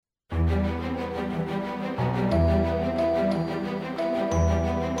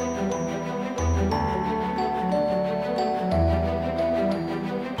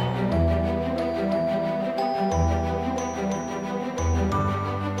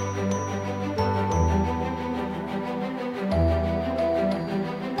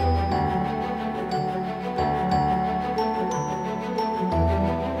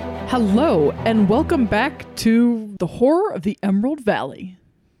Hello, and welcome back to the Horror of the Emerald Valley.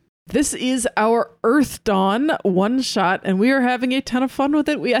 This is our Earth Dawn one-shot, and we are having a ton of fun with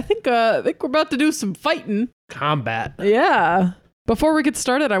it. I think we're about to do some fighting. Combat. Yeah. Before we get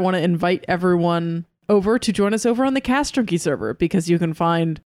started, I want to invite everyone over to join us over on the Cast Junkie server, because you can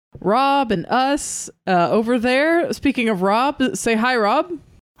find Rob and us over there. Speaking of Rob, say hi, Rob.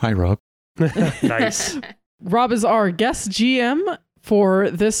 Hi, Rob. Nice. Rob is our guest GM for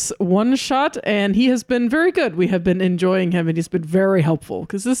this one shot, and he has been very good. We have been enjoying him, and he's been very helpful,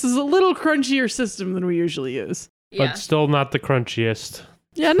 because this is a little crunchier system than we usually use. Yeah. But still not the crunchiest.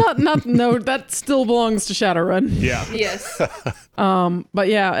 Yeah, no, that still belongs to Shadowrun. Yeah. Yes. But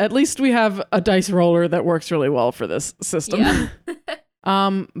yeah, at least we have a dice roller that works really well for this system.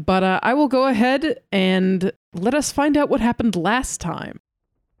 Yeah. But I will go ahead and let us find out what happened last time.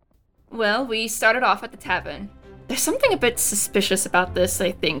 Well, we started off at the tavern. There's something a bit suspicious about this,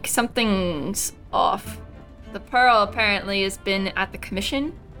 I think. Something's off. The Pearl apparently has been at the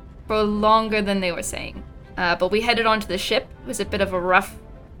commission for longer than they were saying. But we headed onto the ship. It was a bit of a rough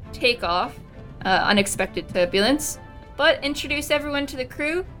takeoff, unexpected turbulence, but introduced everyone to the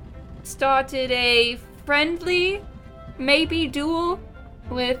crew. Started a friendly, maybe duel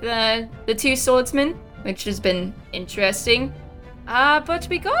with the two swordsmen, which has been interesting. But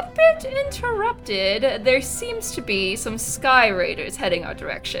we got a bit interrupted. There seems to be some Sky Raiders heading our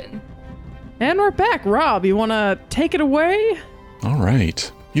direction. And we're back. Rob, you want to take it away? All right.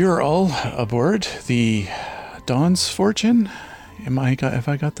 You're all aboard the Dawn's Fortune. Have I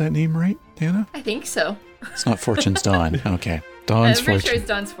got that name right, Dana? I think so. It's not Fortune's Dawn. Okay. Dawn's I'm pretty Fortune. sure it's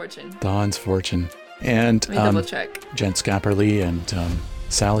Dawn's Fortune. Dawn's Fortune. And Let me double check. Jen Scapperly and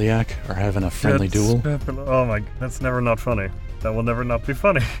Saliak are having a friendly duel. Oh my, that's never not funny. That will never not be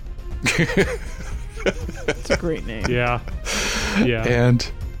funny. It's a great name. Yeah.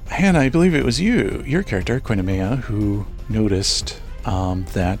 And Hannah, I believe it was your character, Quinamea, who noticed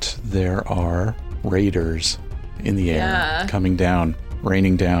that there are raiders in the air coming down,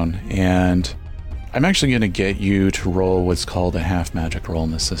 raining down. And I'm actually going to get you to roll what's called a half magic roll in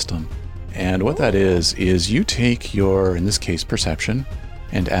the system. And what that is you take your, in this case, perception,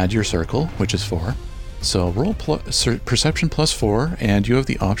 and add your circle, which is 4. So roll perception plus 4, and you have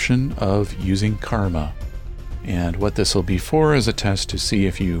the option of using karma. And what this will be for is a test to see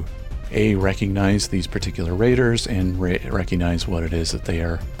if you, A, recognize these particular raiders and recognize what it is that they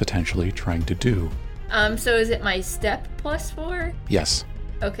are potentially trying to do. So is it my step plus 4? Yes.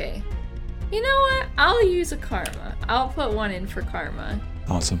 Okay. You know what? I'll use a karma. I'll put 1 in for karma.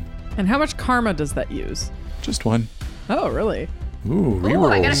 Awesome. And how much karma does that use? Just 1. Oh, really? Ooh, Ooh,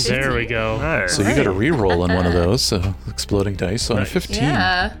 I got a rerolls. 15. There we go. Nice. So you got a reroll on one of those, so exploding dice on a 15.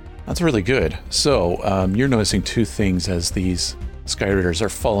 Yeah. That's really good. So you're noticing 2 things as these Sky Raiders are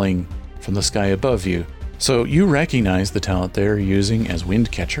falling from the sky above you. So you recognize the talent they're using as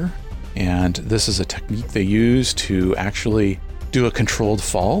Wind Catcher, and this is a technique they use to actually do a controlled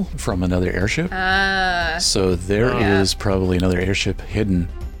fall from another airship. So there is probably another airship hidden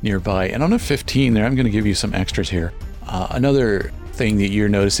nearby. And on a 15 there, I'm going to give you some extras here. Another thing that you're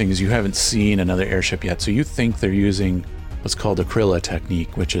noticing is you haven't seen another airship yet, so you think they're using what's called a Krilla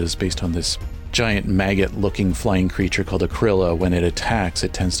technique, which is based on this giant maggot-looking flying creature called a Krilla. When it attacks,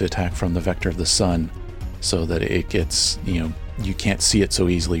 it tends to attack from the vector of the sun, so that it gets, you can't see it so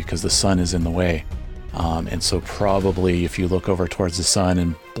easily because the sun is in the way. And so probably if you look over towards the sun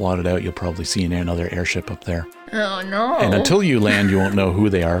and blot it out, you'll probably see another airship up there. Oh, no. And until you land, you won't know who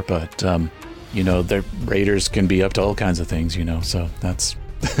they are, but the raiders can be up to all kinds of things, so that's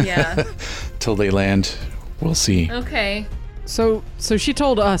Yeah. till they land, we'll see. Okay. So she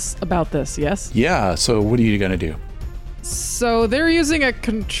told us about this, yes? Yeah, so what are you gonna do? So they're using a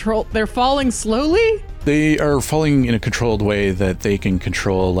control. They're falling slowly? They are falling in a controlled way that they can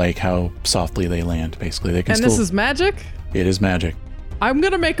control, like how softly they land, basically. They can And this is magic? It is magic. I'm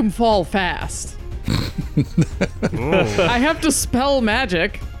gonna make them fall fast. I have to spell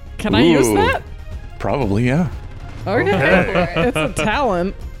magic. Can I use Ooh. that? Probably, yeah. Okay. It's a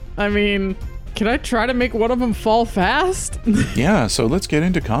talent. I mean, can I try to make one of them fall fast? Yeah, so let's get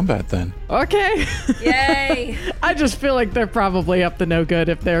into combat then. Okay. Yay. I just feel like they're probably up to no good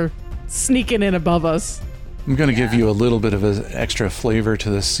if they're sneaking in above us. I'm going to give you a little bit of an extra flavor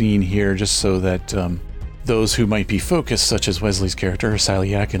to the scene here, just so that those who might be focused, such as Wesley's character,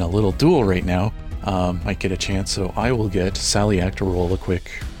 Saliak, in a little duel right now, might get a chance. So I will get Saliak to roll a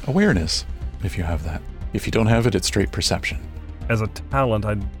quick awareness, if you have that. If you don't have it, it's straight perception. As a talent,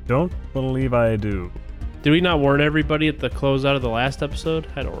 I don't believe I do. Did we not warn everybody at the closeout of the last episode?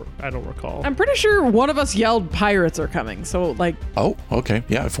 I don't recall. I'm pretty sure one of us yelled pirates are coming. So, like, Oh, okay.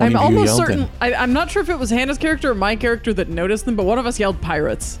 Yeah, if one I'm of you almost yelled, certain. then... I'm not sure if it was Hannah's character or my character that noticed them, but one of us yelled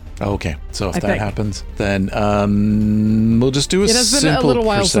pirates. Okay, so if I that think. happens, then we'll just do a It has been simple a little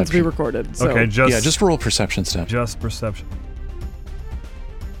while since we perception. recorded. So. Okay, just roll perception stuff. just perception.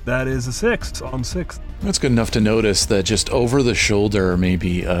 That is a 6 on 6. That's good enough to notice that just over the shoulder,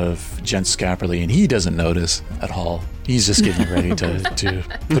 maybe, of Gent Scapperly, and he doesn't notice at all. He's just getting ready to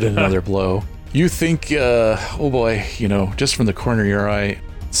put in another blow. You think, oh boy, just from the corner of your eye,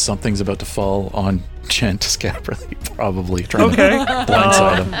 something's about to fall on Gent Scapperly, probably trying to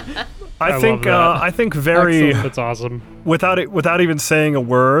blindside him. I love think that. I think very Excellent. That's awesome. without even saying a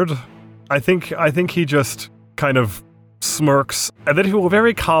word. I think he just kind of smirks, and then he will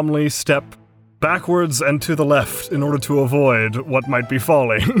very calmly step backwards and to the left in order to avoid what might be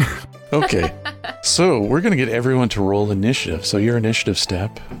falling. Okay, so we're going to get everyone to roll initiative. So your initiative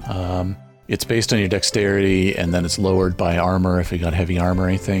step, it's based on your dexterity, and then it's lowered by armor if you got heavy armor or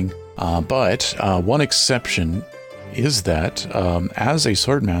anything. But one exception is that as a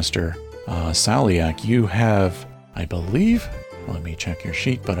swordmaster, Saliak, you have, I believe, let me check your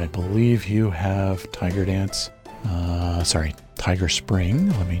sheet, but I believe you have Tiger Dance. Tiger Spring.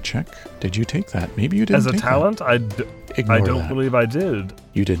 Let me check. Did you take that? Maybe you didn't. As a take talent, that. I Ignore don't that. believe I did.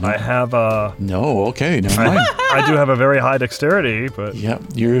 You did not. I have No. Okay. Never mind. I do have a very high dexterity, but Yep.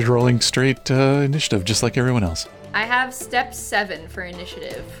 You're rolling straight initiative, just like everyone else. I have step 7 for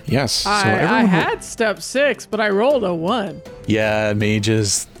initiative. Yes. So I everyone. had step 6, but I rolled a 1. Yeah,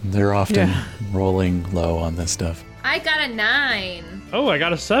 mages. They're often Yeah. rolling low on this stuff. I got a 9. Oh, I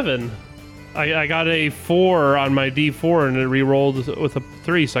got a 7. I got a 4 on my D4 and it re-rolled with a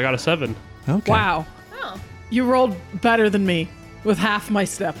 3, so I got a 7. Okay. Wow. Oh. You rolled better than me with half my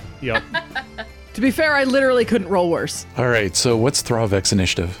step. Yep. To be fair, I literally couldn't roll worse. All right. So what's Thravek's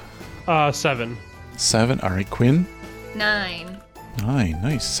initiative? 7. 7. All right. Quinn. 9. 9.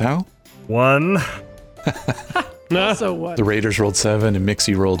 Nice. Sal. 1. Nah. So what? The Raiders rolled 7 and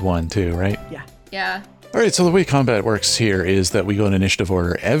Mixie rolled 1 too, right? Yeah. Yeah. All right, so the way combat works here is that we go in initiative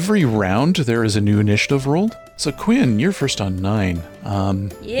order. Every round, there is a new initiative rolled. So, Quinn, you're first on 9. What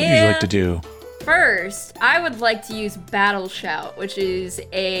would you like to do? First, I would like to use Battle Shout, which is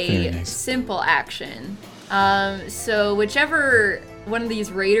Very a nice. simple action. So whichever one of these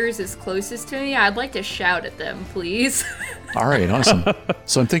raiders is closest to me, I'd like to shout at them, please. All right, awesome.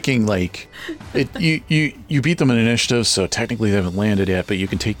 So I'm thinking, like, you beat them in initiative, so technically they haven't landed yet, but you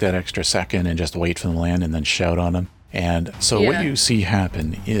can take that extra second and just wait for them to land and then shout on them. And so what Yeah. you see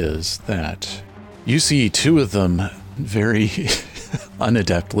happen is that you see 2 of them very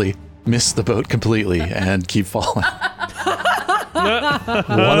unadeptly miss the boat completely and keep falling.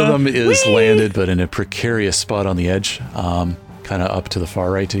 One of them is landed, but in a precarious spot on the edge, kind of up to the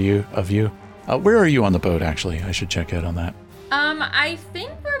far right of you. Where are you on the boat, actually? I should check out on that. I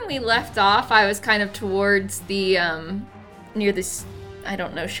think when we left off, I was kind of towards the, near this, I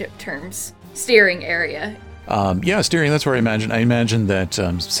don't know ship terms, steering area. Yeah, steering, that's where I imagine that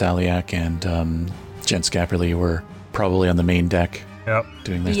Saliak and Gent Scapperly were probably on the main deck Yep.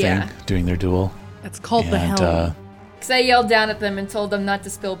 doing their Yeah. thing, doing their duel. It's called the And helm. Because I yelled down at them and told them not to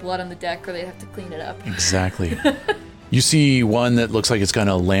spill blood on the deck or they'd have to clean it up. Exactly. You see one that looks like it's going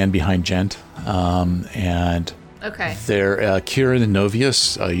to land behind Gent, and Okay. they're Kieran and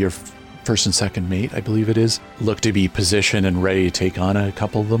Novius, your first and second mate, I believe it is, look to be positioned and ready to take on a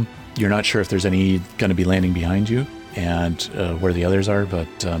couple of them. You're not sure if there's any going to be landing behind you and where the others are, but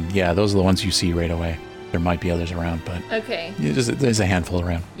yeah, those are the ones you see right away. There might be others around, but Okay. there's a handful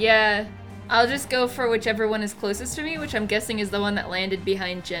around. Yeah. I'll just go for whichever one is closest to me, which I'm guessing is the one that landed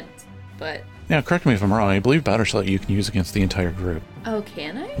behind Gent. But, Now, correct me if I'm wrong, I believe Battle Shout you can use against the entire group. oh,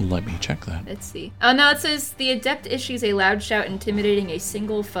 can I? Let me check that. Let's see. Oh, no, it says the adept issues a loud shout intimidating a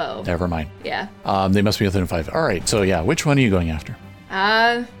single foe. Never mind. Yeah. They must be within 5. All right, so yeah, which one are you going after?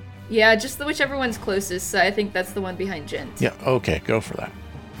 Yeah, just whichever one's closest. So I think that's the one behind Gent. Yeah, okay, go for that.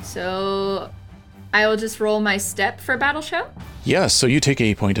 So I will just roll my step for Battle Shout. Yeah, so you take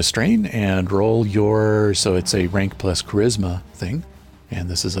a point of strain and roll so it's a rank plus charisma thing. And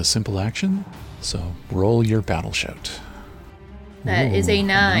this is a simple action. So roll your Battle Shout. That is a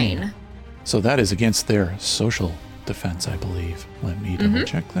 9. So that is against their social defense, I believe. Let me double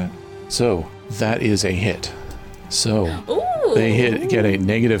check that. So that is a hit. So Ooh. they get a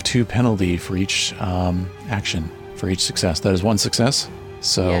 -2 penalty for each action, for each success. That is 1 success.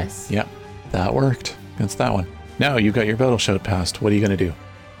 So, Yes. yeah, that worked. That's that one. Now you got your Battle Shout passed. What are you going to do?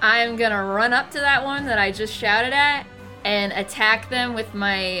 I'm gonna run up to that one that I just shouted at and attack them with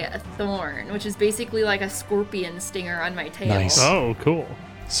my thorn, which is basically like a scorpion stinger on my tail. Nice. Oh, cool.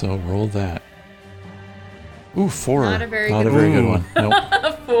 So roll that. Ooh, 4. Not a very Not good a very good one. one.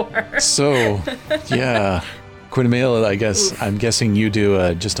 Nope. 4. So, yeah. Quinamail, I guess, I'm guessing you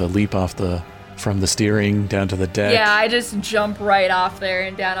do just a leap from the steering down to the deck. Yeah, I just jump right off there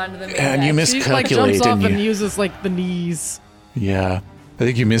and down onto the main And deck. you She miscalculate. jumps off and and you, uses the knees. yeah. I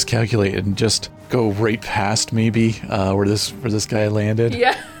think you miscalculated and just go right past maybe where this guy landed.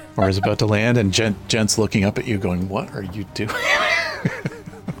 Yeah. Or is about to land, and Gent's looking up at you going, what are you doing?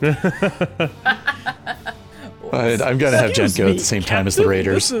 I'm going to have Gent go at the same time as the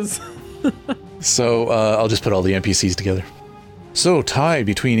Raiders. So I'll just put all the NPCs together. So tie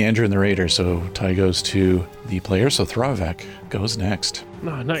between Andrew and the Raiders. So tie goes to the player. So Thravek goes next.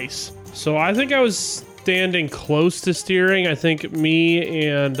 Oh, nice. So I think I was standing close to steering. I think me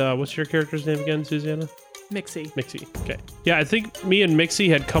and what's your character's name again, Susanna? Mixie. Mixie. Okay. Yeah, I think me and Mixie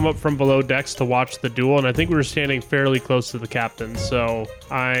had come up from below decks to watch the duel, and I think we were standing fairly close to the captain. So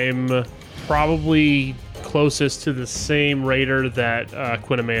I'm probably closest to the same raider that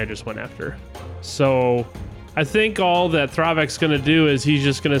Quinamea just went after. So I think all that Thravek's going to do is he's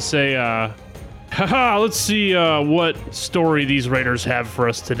just going to say, haha, let's see what story these raiders have for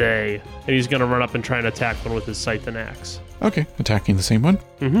us today. And he's going to run up and try and attack one with his scythe and axe. Okay, attacking the same one.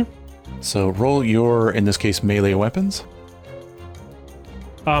 Mm-hmm. So roll your, in this case, melee weapons.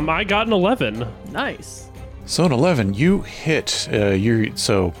 I got an 11. Nice. So an 11, you hit,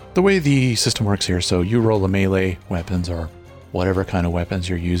 so the way the system works here, so you roll a melee weapons or whatever kind of weapons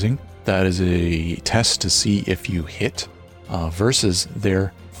you're using. That is a test to see if you hit versus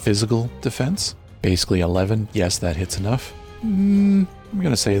their physical defense. Basically 11, yes, that hits enough. I'm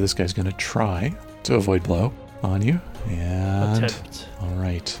going to say this guy's going to try to avoid blow on you. And Attempt. all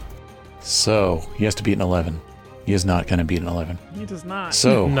right. So he has to beat an 11. He is not going to beat an 11. He does not.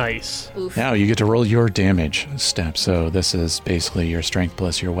 So Nice. Oof. now you get to roll your damage step. So this is basically your strength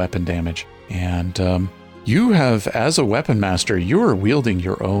plus your weapon damage. And you have, as a weapon master, you are wielding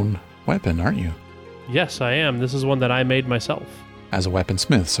your own weapon, aren't you? Yes, I am. This is one that I made myself. As a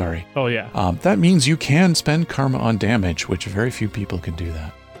weaponsmith, sorry. Oh, yeah. That means you can spend karma on damage, which very few people can do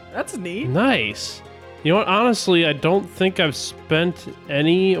that. That's neat. Nice. You know what? Honestly, I don't think I've spent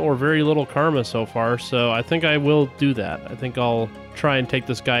any or very little karma so far, so I think I will do that. I think I'll try and take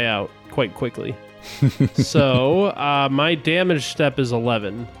this guy out quite quickly. So my damage step is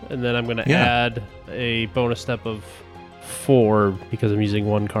 11, and then I'm going to Yeah. add a bonus step of 4 because I'm using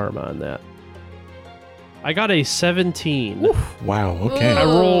 1 karma on that. I got a 17. Wow, okay. I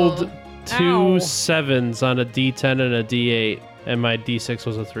rolled Ooh. 2 Ow. 7s on a D10 and a D8, and my D6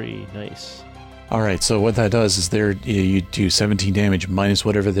 was a 3. Nice. All right, so what that does is you do 17 damage minus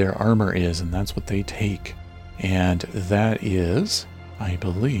whatever their armor is, and that's what they take. And that is, I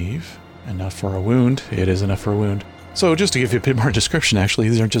believe, enough for a wound. It is enough for a wound. So just to give you a bit more description, actually,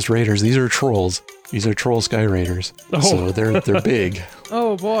 these aren't just raiders. These are trolls. These are troll sky raiders. Oh. So they're big.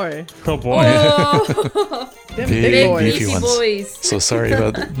 Oh boy. Oh boy. Oh, Them Big, big big boys. beefy beefy ones. boys. So sorry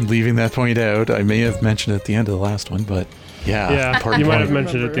about leaving that point out. I may have mentioned it at the end of the last one, but yeah, Yeah, important you might point. have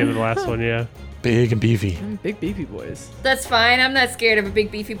mentioned it at the end of the last one, yeah. Big and beefy. Them big beefy boys. That's fine. I'm not scared of a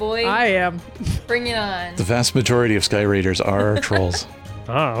big beefy boy. I am. Bring it on. The vast majority of sky raiders are trolls.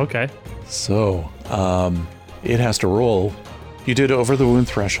 Ah, okay. So, it has to roll. You did over the wound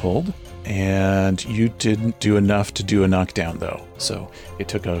threshold, and you didn't do enough to do a knockdown, though. So, it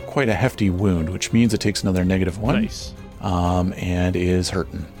took quite a hefty wound, which means it takes another -1. Nice. And is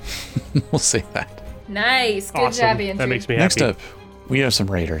hurting. We'll say that. Nice. Good Awesome. job, Andrew. That makes me happy. Next up, we have some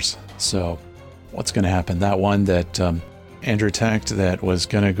raiders. So, what's going to happen? That one that Andrew attacked that was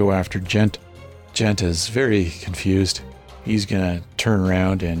going to go after Gent. Gent is very confused. He's going to turn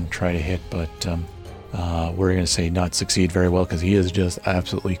around and try to hit, but we're going to say not succeed very well because he is just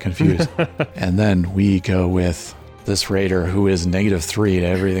absolutely confused. And then we go with this raider who is -3 to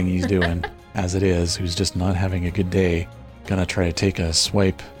everything he's doing as it is, who's just not having a good day. Going to try to take a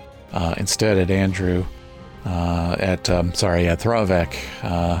swipe instead at Andrew. At Thravek,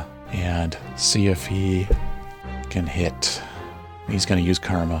 and see if he can hit. He's going to use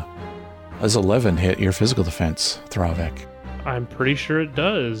karma. Does 11 hit your physical defense, Thravek? I'm pretty sure it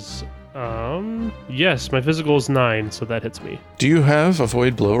does. Yes, my physical is 9, so that hits me. Do you have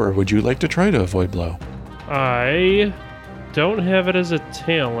avoid blow, or would you like to try to avoid blow? I don't have it as a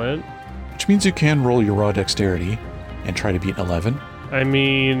talent. Which means you can roll your raw dexterity and try to beat an 11. I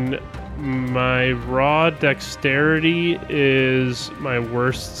mean, my raw dexterity is my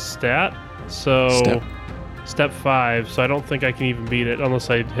worst stat, so step 5, so I don't think I can even beat it unless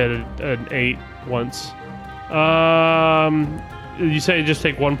I hit an 8 once. You say just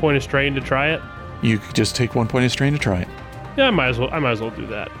take 1 point of strain to try it? You could just take 1 point of strain to try it. Yeah, I might as well do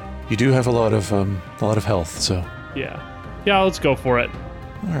that. You do have a lot of health, so. Yeah, let's go for it.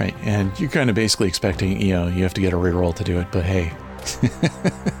 All right, and you're kind of basically expecting, you have to get a reroll to do it, but hey,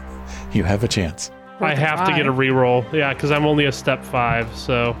 you have a chance. I have to get a reroll, yeah, because I'm only a step 5,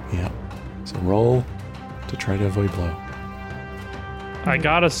 so. Yeah, so roll to try to avoid blow. I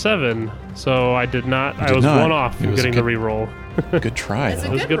got a 7, so I did not. I was not. one off from getting the reroll. Good try. It's a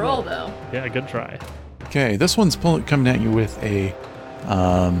though. good roll, though. Yeah, good try. Okay, this one's coming at you with a,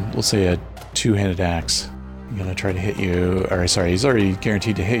 we'll say a two-handed axe. I'm gonna try to hit you, or sorry, he's already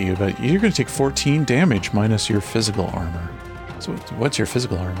guaranteed to hit you, but you're gonna take 14 damage minus your physical armor. So what's your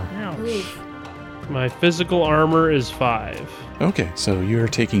physical armor? Oof. My physical armor is 5. Okay, so you're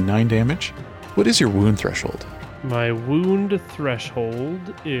taking 9 damage. What is your wound threshold? My wound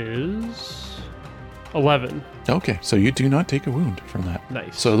threshold is 11. Okay, so you do not take a wound from that.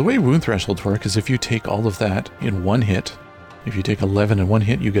 Nice. So the way wound thresholds work is if you take all of that in one hit, if you take 11 in one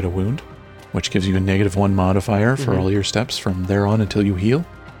hit, you get a wound, which gives you a -1 modifier for all your steps from there on until you heal.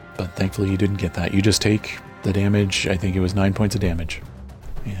 But thankfully you didn't get that. You just take the damage. I think it was 9 points of damage.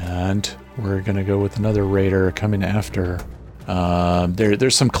 And we're going to go with another raider coming after.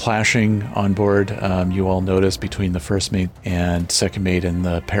 There's some clashing on board. You all notice between the first mate and second mate and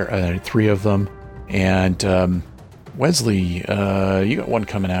the three of them. And Wesley, you got one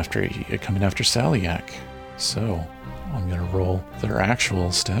coming after Salyak. So I'm gonna roll their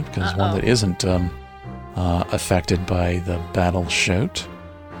actual step because one that isn't affected by the battle shout.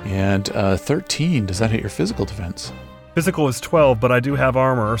 And 13. Does that hit your physical defense? Physical is 12, but I do have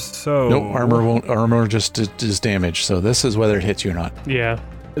armor, so... No, armor won't. Armor just is damage. So this is whether it hits you or not. Yeah.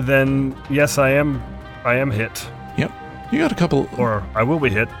 Then, yes, I am hit. Yep. You got a couple... Or I will be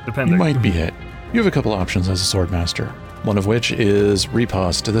hit, depending. You might be hit. You have a couple options as a swordmaster. One of which is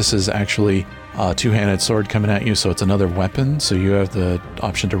riposte. This is actually a two-handed sword coming at you, so it's another weapon. So you have the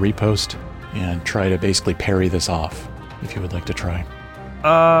option to riposte and try to basically parry this off, if you would like to try.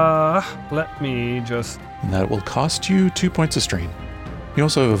 Let me just... And that will cost you 2 points of strain. You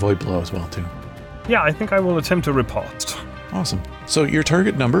also have avoid blow as well, too. Yeah, I think I will attempt to riposte. Awesome. So your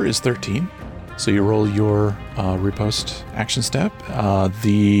target number is 13. So you roll your riposte action step.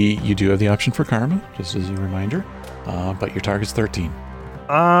 You do have the option for karma, just as a reminder. But your target's 13.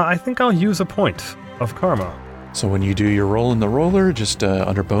 I think I'll use a point of karma. So when you do your roll in the roller, just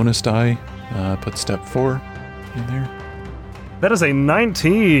under bonus die, put step 4 in there. That is a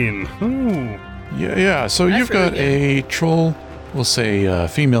 19. Ooh. Yeah. So That's you've got really a troll, we'll say a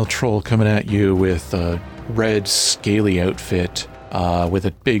female troll coming at you with a red scaly outfit with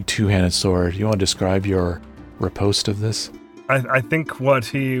a big two-handed sword. You want to describe your riposte of this? I think what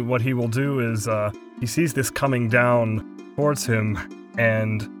he will do is he sees this coming down towards him,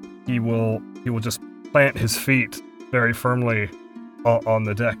 and he will just plant his feet very firmly on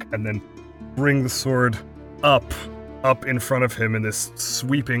the deck, and then bring the sword up in front of him in this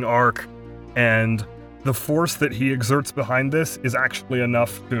sweeping arc. And the force that he exerts behind this is actually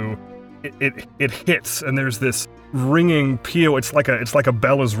enough to it hits, and there's this ringing peal. It's like a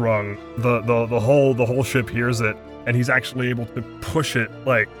bell is rung. The whole ship hears it, and he's actually able to push it.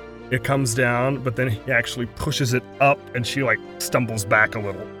 Like, it comes down, but then he actually pushes it up, and she like stumbles back a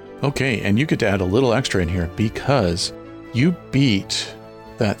little. Okay, and you get to add a little extra in here because you beat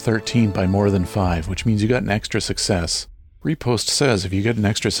that 13 by more than 5, which means you got an extra success. Riposte says if you get an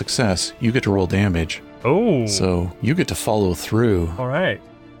extra success, you get to roll damage. Oh. So you get to follow through. All right.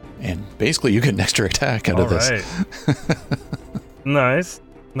 And basically you get an extra attack out of this. Right.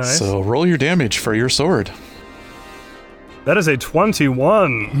 Nice. So roll your damage for your sword. That is a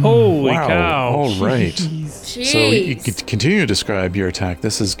 21. Holy Wow. cow. All right. Jeez. So you can continue to describe your attack.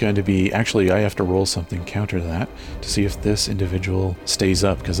 This is going to be... Actually, I have to roll something counter to that to see if this individual stays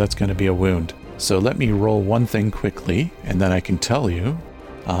up, because that's going to be a wound. So let me roll one thing quickly, and then I can tell you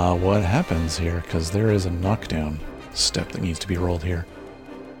what happens here, because there is a knockdown step that needs to be rolled here.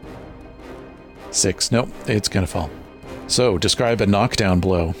 6. Nope, it's going to fall. So describe a knockdown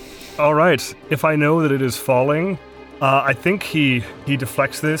blow. All right. If I know that it is falling, I think he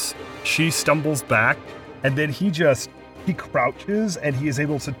deflects this. She stumbles back, and then he crouches, and he is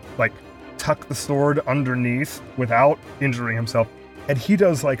able to like tuck the sword underneath without injuring himself. And he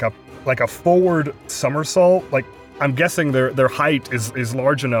does like a forward somersault. Like, I'm guessing their height is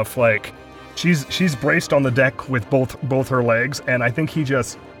large enough. Like, she's braced on the deck with both her legs, and I think he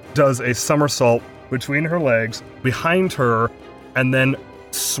just does a somersault between her legs, behind her, and then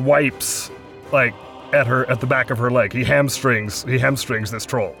swipes like at the back of her leg. He hamstrings this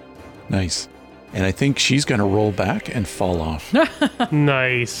troll. Nice. And I think she's going to roll back and fall off.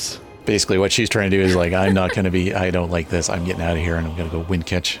 Nice. Basically, what she's trying to do is like, I don't like this. I'm getting out of here and I'm going to go wind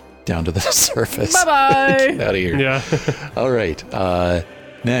catch down to the surface. Bye-bye. Get out of here. Yeah. All right.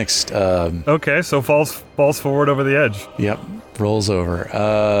 Next. Okay, so falls forward over the edge. Yep. Rolls over.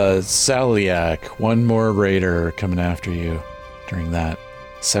 Saliak. One more raider coming after you during that.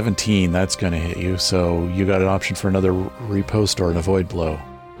 17. That's going to hit you. So you got an option for another riposte or an avoid blow.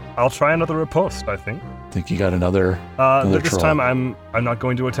 I'll try another riposte, I think. Think you got another This troll. time I'm not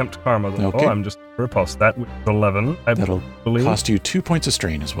going to attempt karma though. Okay. I'm just riposte. That with 11. I That'll believe. cost you 2 points of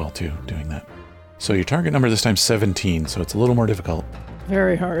strain as well, too, doing that. So your target number this time 17, so it's a little more difficult.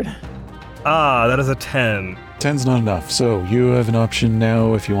 Very hard. That is a 10. 10's not enough, so you have an option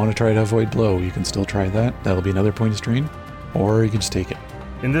now. If you want to try to avoid blow, you can still try that. That'll be another point of strain, or you can just take it.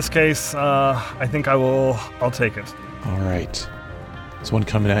 In this case, I think I'll take it. All right. There's one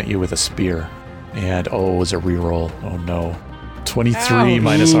coming at you with a spear, and it was a reroll. Oh no, 23 Ouch.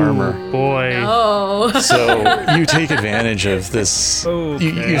 minus armor. Boy. Oh. So you take advantage of this. Okay.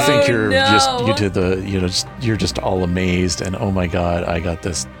 You think Oh, you're no. you're just all amazed, and oh my god, I got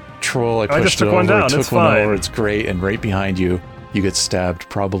this troll. I pushed just it took over, one down, took it's one fine. over. It's great, and right behind you, you get stabbed,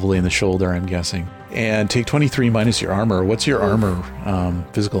 probably in the shoulder, I'm guessing. And take 23 minus your armor. What's your armor?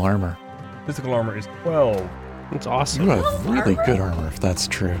 Physical armor. Physical armor is 12. That's awesome. You have really good armor, if that's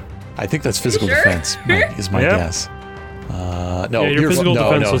true. I think that's physical sure? defense. Is my Yep. guess. No, Yeah, your physical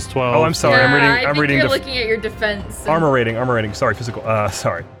defense was 12. Oh, I'm sorry. Yeah, I'm I think reading you're the looking at your defense. armor rating. Sorry, physical.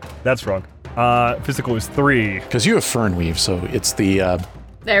 Sorry, that's wrong. Physical is 3. Because you have fern weave, so it's the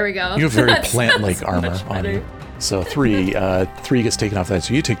There we go. you have very That's- plant-like that's armor much on better. you. So 3 gets taken off that.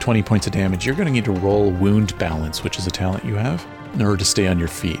 So you take 20 points of damage. You're going to need to roll wound balance, which is a talent you have, in order to stay on your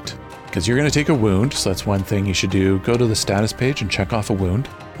feet. Because you're going to take a wound, so that's one thing you should do. Go to the status page and check off a wound,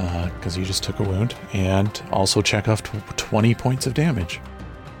 because you just took a wound, and also check off 20 points of damage.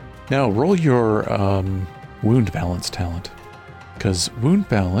 Now roll your wound balance talent, because wound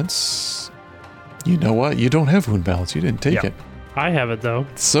balance, you know what? You don't have wound balance. You didn't take Yeah. it. I have it, though.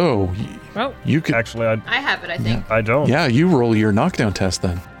 So Well, you could Actually, I have it, I think. I don't. Yeah, you roll your knockdown test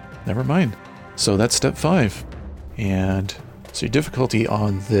then. Never mind. So that's step 5. And so your difficulty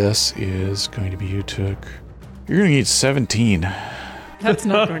on this is going to be you're going to need 17. that's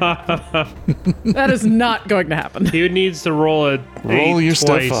not going to happen. That is not going to happen. He needs to roll a Roll 8 your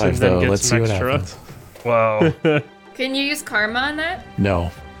step twice 5 and then though. get Let's see some what extra. happens. Wow. Can you use karma on that? No,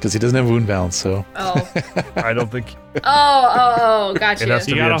 because he doesn't have wound balance, so Oh. I don't think. Gotcha. It has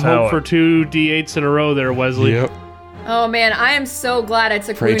You to be gotta a hope talent. for 2 d8s in a row there, Wesley. yep. Oh man, I am so glad I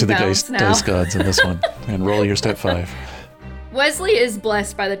took Pray wound to the balance dice, now. dice gods in this one. And roll your step 5. Wesley is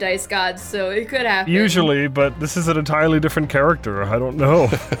blessed by the dice gods, so it could happen. Usually, but this is an entirely different character. I don't know.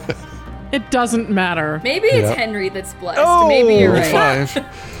 It doesn't matter. Maybe it's Yeah. Henry that's blessed. Oh! Maybe you're Roll right.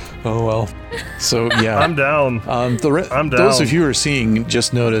 5. Oh well. So yeah. I'm down. I'm down. Those of you who are seeing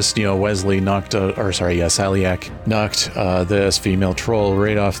just noticed, Wesley Saliak knocked this female troll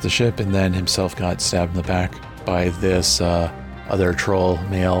right off the ship, and then himself got stabbed in the back by this other troll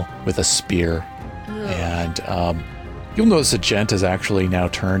male with a spear. And you'll notice that Gent has actually now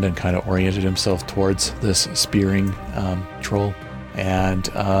turned and kind of oriented himself towards this spearing troll. And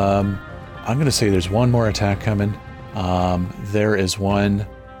I'm going to say there's one more attack coming. There is one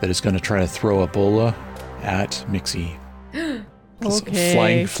that is going to try to throw a bola at Mixie. This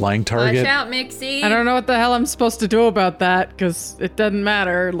Okay. flying target. Watch out, Mixie. I don't know what the hell I'm supposed to do about that, because it doesn't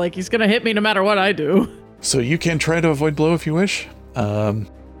matter. Like, he's going to hit me no matter what I do. So you can try to avoid blow if you wish.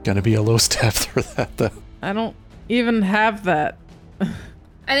 Gonna be a low step for that though. I don't even have that. I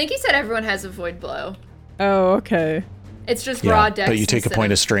think he said everyone has a void blow. Oh, okay. It's just raw dex. but you take a instead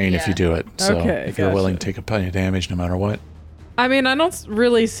point of strain if you do it. So Okay, if you're willing to gotcha. take a point of damage no matter what. I mean, I don't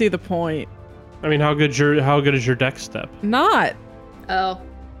really see the point. I mean, how good is your dex step? Not. Oh.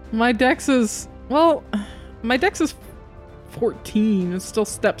 My dex is, my dex is 14. It's still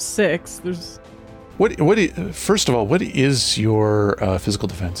step 6. There's First of all, what is your physical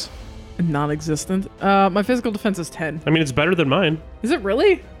defense? non-existent. My physical defense is 10. I mean, it's better than mine. Is it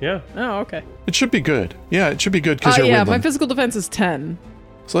really? Yeah. Oh, okay. It should be good. Yeah, it should be good because you're Yeah, with my them. physical defense is 10.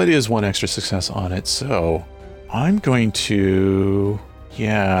 So that is one extra success on it. So I'm going to,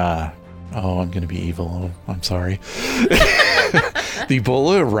 I'm going to be evil. Oh, I'm sorry. The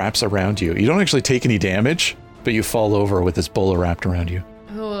bola wraps around you. You don't actually take any damage, but you fall over with this bola wrapped around you.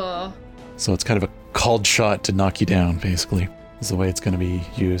 Oh. So it's kind of a called shot to knock you down, basically, is the way it's going to be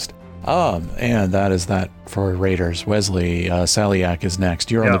used. And that is that for Raiders. Wesley, Saliak is next.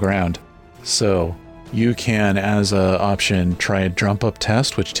 You're on Yeah. the ground. So you can, as a option, try a jump up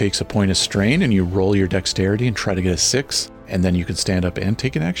test, which takes a point of strain, and you roll your dexterity and try to get a 6, and then you can stand up and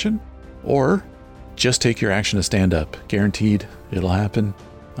take an action. Or just take your action to stand up. Guaranteed it'll happen,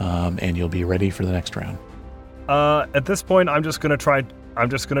 and you'll be ready for the next round. At this point, I'm just gonna try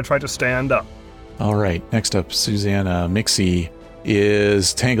to stand up. All right, next up, Susanna. Mixie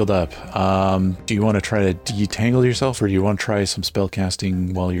is tangled up. Do you want to try to detangle yourself, or do you want to try some spell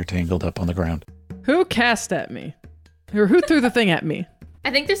casting while you're tangled up on the ground? Who cast at me? Or who threw the thing at me? I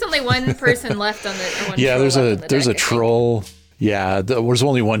think there's only one person left on the. Or one Yeah, troll there's left a on the there's deck, a troll. Yeah, there's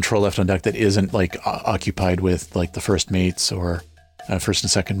only one troll left on deck that isn't like occupied with like the first mates or first and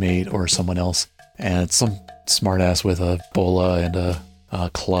second mate or someone else, and it's some smartass with a bola and a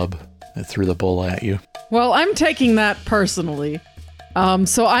club that threw the bola at you. Well, I'm taking that personally.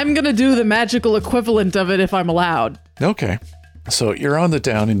 So I'm going to do the magical equivalent of it if I'm allowed. Okay. So you're on the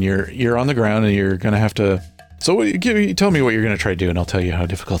down and you're on the ground and you're going to have to... So tell me what you're going to try to do and I'll tell you how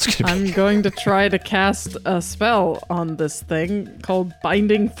difficult it's going to be. I'm going to try to cast a spell on this thing called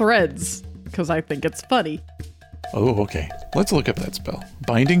Binding Threads because I think it's funny. Oh, okay. Let's look up that spell.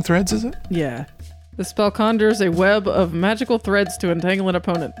 Binding Threads, is it? Yeah. The spell conjures a web of magical threads to entangle an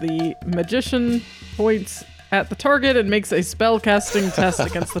opponent. The magician points at the target and makes a spell casting test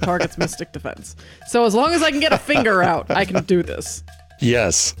against the target's mystic defense. So as long as I can get a finger out, I can do this.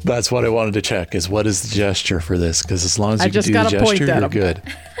 Yes, that's what I wanted to check, is what is the gesture for this? Because as long as I you can just do the gotta point gesture, at you're 'em.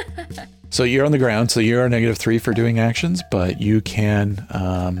 good. So you're on the ground, so you're -3 for doing actions, but you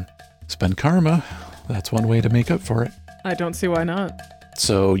can spend karma. That's one way to make up for it. I don't see why not.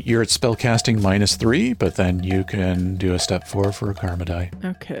 So you're at spellcasting -3, but then you can do a step 4 for a karma die to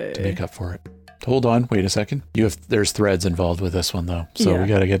Okay. make up for it. Hold on, wait a second. There's threads involved with this one though, so Yeah. we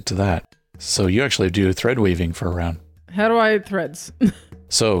gotta get to that. So you actually do thread weaving for a round. How do I threads?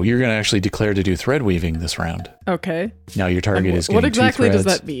 So you're gonna actually declare to do thread weaving this round. Okay. Now your target is getting What exactly 2 does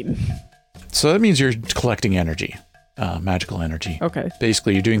threads. that mean? So that means you're collecting energy, magical energy. Okay.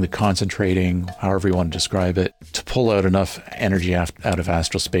 Basically, you're doing the concentrating, however you want to describe it, to pull out enough energy out of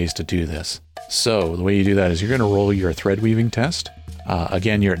astral space to do this. So the way you do that is you're going to roll your thread weaving test.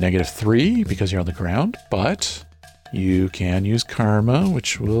 Again, you're at -3 because you're on the ground, but you can use karma,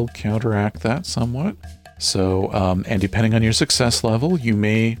 which will counteract that somewhat. So, and depending on your success level, you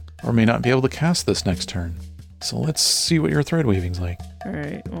may or may not be able to cast this next turn. So let's see what your thread weaving's like. All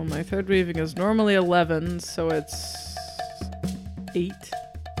right. Well, my thread weaving is normally 11, so it's 8.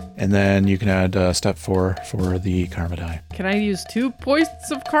 And then you can add step 4 for the karma die Can I use 2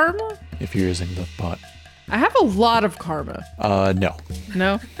 points of karma? if you're using the bot. I have a lot of karma. No.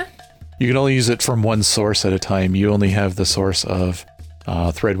 No? You can only use it from one source at a time. You only have the source of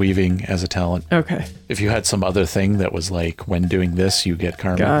thread weaving as a talent. Okay. If you had some other thing that was like, when doing this, you get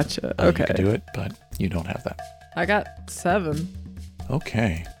karma. Gotcha. You Okay. can do it, but you don't have that. I got 7.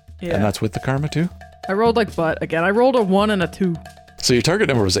 Okay. Yeah. And that's with the karma too? I rolled like butt again. I rolled a 1 and a 2. So your target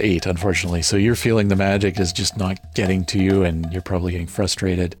number was 8, unfortunately. So you're feeling the magic is just not getting to you and you're probably getting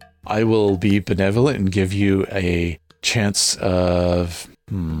frustrated. I will be benevolent and give you a chance of,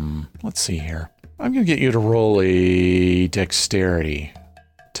 let's see here. I'm going to get you to roll a dexterity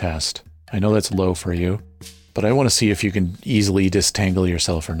test. I know that's low for you, but I want to see if you can easily disentangle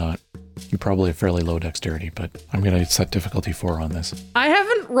yourself or not. You probably have fairly low dexterity, but I'm going to set difficulty 4 on this. I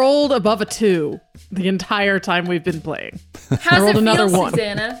haven't rolled above a 2 the entire time we've been playing. How's rolled it another feel, 1.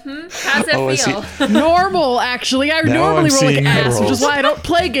 Susanna? How's it Oh, I see. feel? Normal, actually. I Now normally I'm roll like seeing the ass, which rolls. is why I don't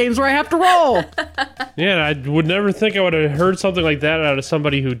play games where I have to roll. Yeah, I would never think I would have heard something like that out of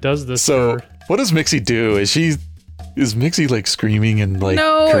somebody who does this. So what does Mixie do? Is Mixie like screaming and like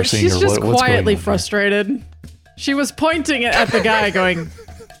No, cursing she's or just what's quietly going on? frustrated. She was pointing at the guy going,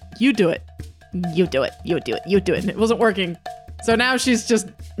 you do it. You do it. You do it. You do it. And it wasn't working. So now she's just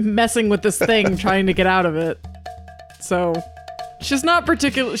messing with this thing, trying to get out of it. So she's not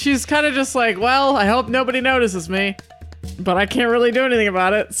particular. She's kind of just like, well, I hope nobody notices me, but I can't really do anything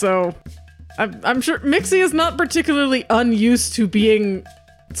about it. So I'm sure Mixie is not particularly unused to being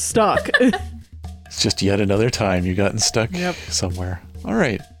stuck. It's just yet another time you've gotten stuck Yep. somewhere. All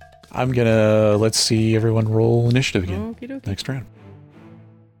right. Let's see everyone roll initiative again. Okie dokie. Next round.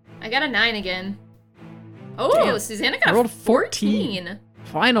 I got a 9 again. Oh, Damn. Susanna I got a rolled 14.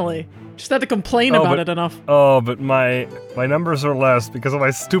 Finally. Just had to complain Oh, about but- it enough. Oh, but my numbers are less because of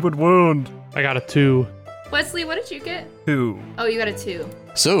my stupid wound. I got a 2. Wesley, what did you get? 2. Oh, you got a 2.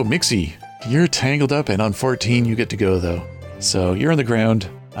 So, Mixie, you're tangled up, and on 14, you get to go, though. So, you're on the ground.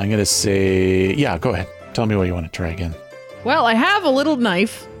 I'm going to say, yeah, go ahead. Tell me what you want to try again. Well, I have a little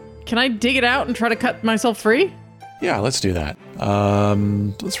knife. Can I dig it out and try to cut myself free? Yeah, let's do that.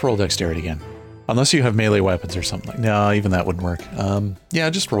 Let's roll dexterity again. Unless you have melee weapons or something. No, even that wouldn't work. Yeah,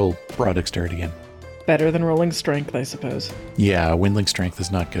 just roll raw dexterity again. Better than rolling strength, I suppose. Yeah, windling strength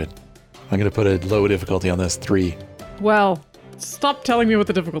is not good. I'm going to put a low difficulty on this, 3. Well, stop telling me what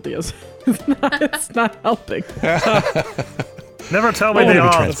the difficulty is. It's not helping. Never tell me I wanna the be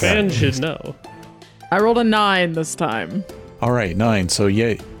odds. transparent. Fans should know. I rolled a 9 this time. All right, 9. So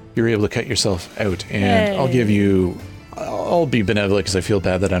yeah, you're able to cut yourself out, and I'll give you. I'll be benevolent because I feel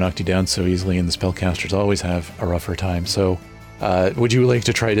bad that I knocked you down so easily, and the spellcasters always have a rougher time. So, would you like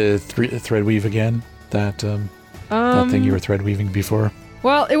to try to thread weave again? That thing you were thread weaving before?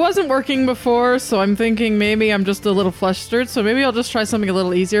 Well, it wasn't working before, so I'm thinking maybe I'm just a little flustered, so maybe I'll just try something a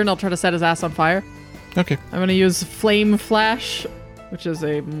little easier and I'll try to set his ass on fire. Okay. I'm going to use Flame Flash, which is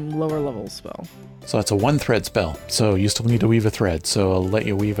a lower level spell. So that's a 1 thread spell. So you still need to weave a thread. So I'll let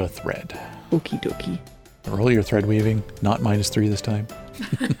you weave a thread. Okie dokie. Roll your thread weaving, not -3 this time.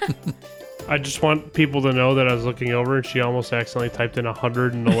 I just want people to know that I was looking over and she almost accidentally typed in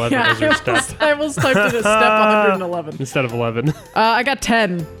 111 as her step I almost typed in a step 111. instead of 11. I got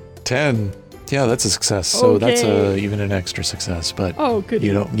 10. 10. Yeah, that's a success. So that's Okay. even an extra success, but Oh, good.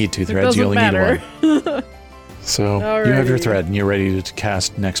 you don't need 2 It threads. You doesn't only matter. need 1. So you have your Alrighty. thread and you're ready to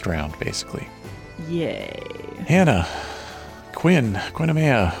cast next round, basically. Yay. Hannah,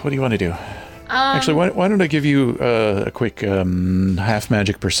 Quinamea, what do you want to do? Actually, why don't I give you a quick half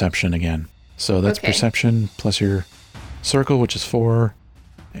magic perception again? So that's Okay. perception plus your circle, which is 4,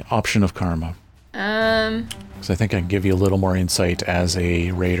 option of karma. Because I think I can give you a little more insight as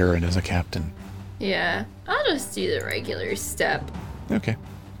a raider and as a captain. Yeah. I'll just do the regular step. Okay.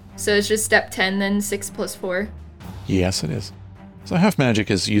 So it's just step 10, then 6 plus 4. Yes, it is. So half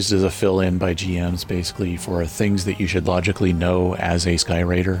magic is used as a fill-in by GMs, basically, for things that you should logically know as a Sky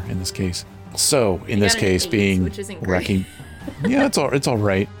Raider, in this case. So, in I this got an case, 8, being which isn't great. yeah, it's all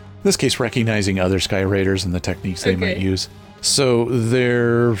right. In this case, recognizing other Sky Raiders and the techniques they might Okay. use. So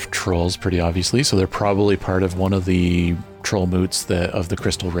they're trolls, pretty obviously. So they're probably part of one of the troll moots of the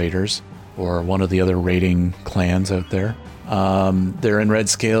Crystal Raiders, or one of the other raiding clans out there. They're in red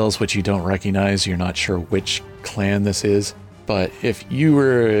scales, which you don't recognize. You're not sure which clan this is. But if you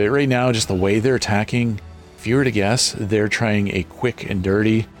were right now, just the way they're attacking, if you were to guess, they're trying a quick and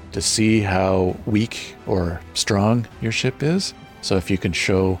dirty to see how weak or strong your ship is. So if you can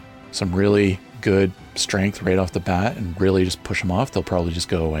show some really good strength right off the bat and really just push them off, they'll probably just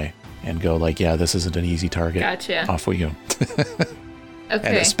go away and go like, yeah, this isn't an easy target. Gotcha. Off we go. Okay.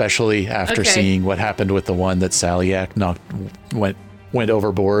 And especially after Okay. seeing what happened with the one that Saliak went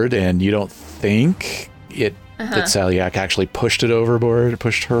overboard, and you don't think that Saliak actually pushed her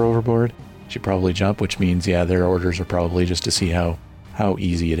overboard. She probably jumped, which means, yeah, their orders are probably just to see how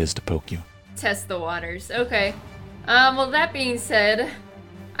easy it is to poke you. Test the waters. Okay. Well, that being said,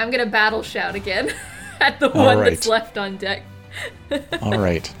 I'm gonna battle shout again at the one right. that's left on deck. All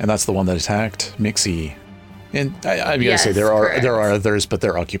right, and that's the one that attacked Mixie. And I'm gonna Yes, say there are correct. others, but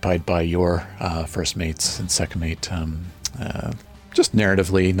they're occupied by your first mates and second mate. Just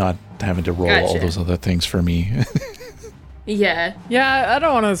narratively, not having to roll all Gotcha. those other things for me. Yeah. Yeah, I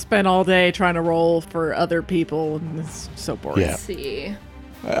don't want to spend all day trying to roll for other people. And it's so boring. Yeah. Let's see.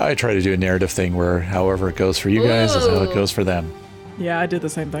 I try to do a narrative thing where however it goes for you guys is how it Ooh. goes for them. Yeah, I did the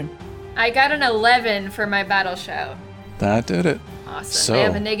same thing. I got an 11 for my battle shout. That did it. Awesome. So- I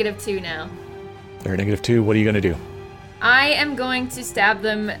have a -2 now. They're -2. What are you gonna do? I am going to stab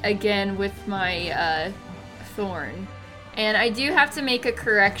them again with my thorn. And I do have to make a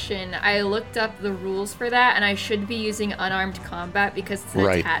correction. I looked up the rules for that, and I should be using unarmed combat because it's an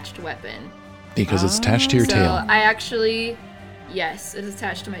Right. attached weapon. Because it's attached to your So tail. I actually, yes, it is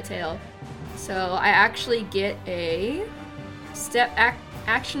attached to my tail. So I actually get a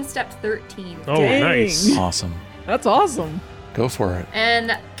action step 13. Oh, Dang. nice. Awesome. That's awesome. Go for it.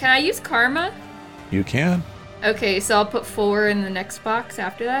 And can I use karma? You can. Okay, so I'll put 4 in the next box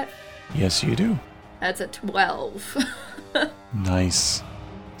after that. Yes, you do. That's a 12. Nice.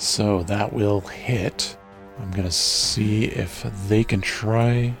 So that will hit. I'm gonna see if they can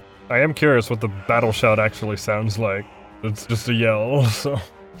try. I am curious what the battle shout actually sounds like. It's just a yell, so.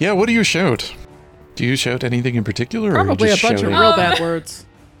 Yeah, what do you shout? Do you shout anything in particular? or are you Probably a just bunch shouting? of real bad words.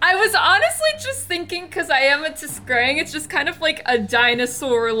 I was honestly just thinking, because I am a Tiskrang, it's just kind of like a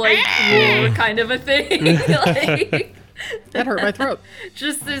dinosaur-like roar kind of a thing. Like, That hurt my throat.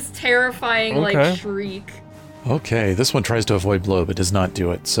 just this terrifying, Okay. like, shriek. Okay, this one tries to avoid blow but does not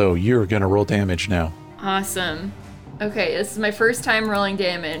do it. So you're gonna roll damage now. Awesome. Okay, this is my first time rolling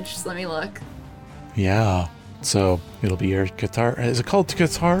damage, so let me look. Yeah. So it'll be your Cathar. Is it called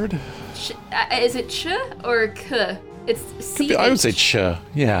Cathard? Is it ch or k? It's C. I would say Ch.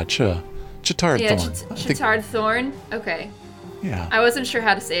 Yeah, Ch. Chitard Yeah, Thorn. I think- Chitard Thorn. Okay. yeah. I wasn't sure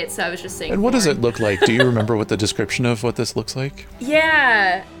how to say it, so I was just saying. And what does thorn. it look like? Do you remember what the description of what this looks like?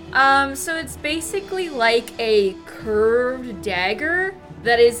 Yeah. So it's basically like a curved dagger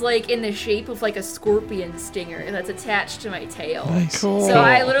that is like in the shape of like a scorpion stinger that's attached to my tail. Nice. Cool. So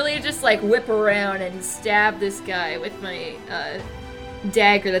I literally just like whip around and stab this guy with my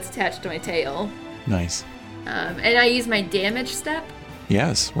dagger that's attached to my tail. Nice. And I use my damage step.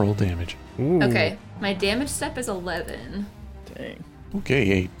 Yes, roll damage. Ooh. Okay. My damage step is 11. Dang.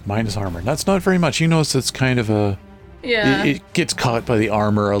 Okay, 8 minus armor. That's not very much. You notice it's kind of a... Yeah. It gets caught by the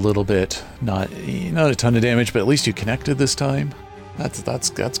armor a little bit. Not a ton of damage, but at least you connected this time. That's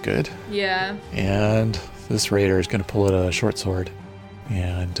good. Yeah. And this raider is going to pull out a short sword.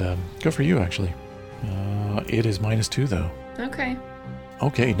 And go for you, actually. It is -2, though. Okay.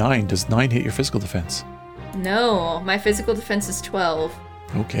 Okay, 9. Does 9 hit your physical defense? No, my physical defense is 12.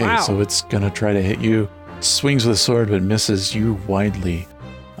 Okay, Wow. so it's going to try to hit you. Swings with the sword, but misses you widely.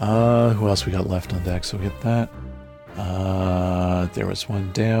 Who else we got left on deck? So we hit that. There was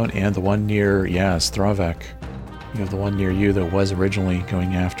one down, and the one near, Stravek. You have the one near you that was originally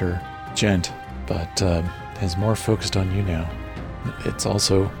going after Gent, but is more focused on you now. It's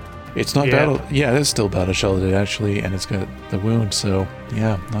not Yeah. battle. Yeah, it's still battle shielded actually, and it's got the wound. So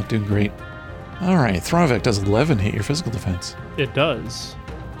yeah, not doing great. All right, Thravek, does 11 hit your physical defense? It does.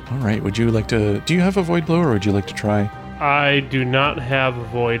 All right, would you like to? Do you have a void blow, or would you like to try? I do not have a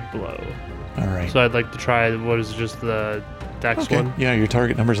void blow. All right. So I'd like to try, what is it, just the dex Okay. one? Yeah, your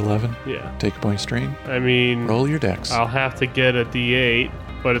target number's 11. Yeah. Take a point strain. I mean, Roll your dex. I'll have to get a d8,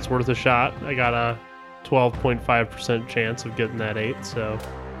 but it's worth a shot. I got a 12.5% chance of getting that 8, so.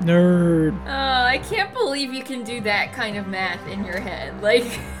 Nerd. I can't believe you can do that kind of math in your head. Like,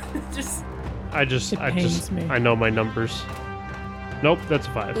 just It pains me. I know my numbers. Nope, that's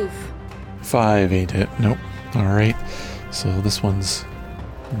a 5. oof. 5 ain't it? Nope. All right. So this one's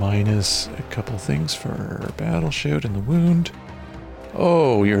minus a couple things for battle shout and the wound.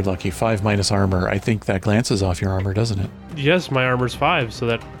 Oh, you're lucky. 5 minus armor. I think that glances off your armor, doesn't it? Yes, my armor's 5, so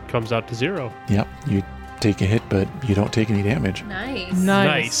that comes out to 0. Yep. You take a hit, but you don't take any damage. Nice.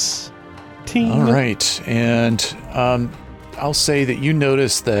 Nice. Ting. All right. And I'll say that you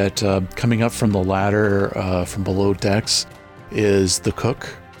notice that coming up from the ladder from below decks is the cook,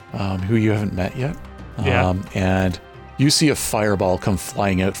 who you haven't met yet. Yeah. And you see a fireball come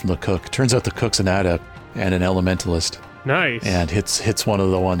flying out from the cook. Turns out the cook's an adept and an elementalist, Nice. and hits one of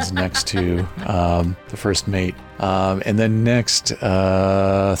the ones next to the first mate. And then next,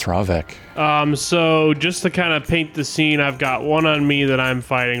 Thravek. So just to kind of paint the scene, I've got one on me that I'm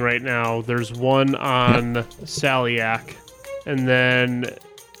fighting right now. There's one on Salyak, and then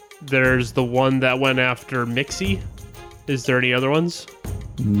there's the one that went after Mixie. Is there any other ones?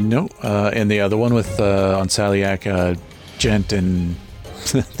 No, and the other one with on Salyak, Gent and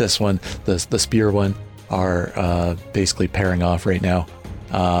this one, the spear one, are basically pairing off right now.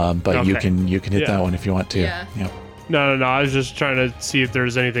 But you Okay. can hit Yeah. that one if you want to. Yeah. Yep. No. I was just trying to see if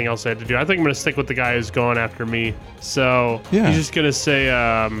there's anything else I had to do. I think I'm gonna stick with the guy who's going after me. So Yeah. he's just gonna say,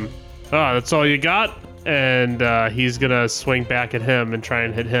 that's all you got," and he's gonna swing back at him and try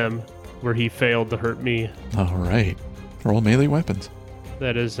and hit him where he failed to hurt me. All right. Roll melee weapons.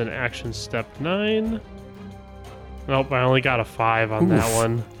 That is an action step 9. Nope, I only got a 5 on that Oof.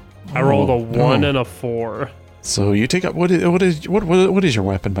 one. I rolled a Oh, 1 no. and a 4. So you take up what is your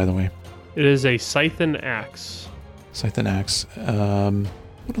weapon, by the way? It is a Scythen axe. Scythe and axe.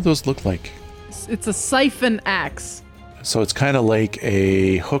 What do those look like? It's a siphon axe. So it's kind of like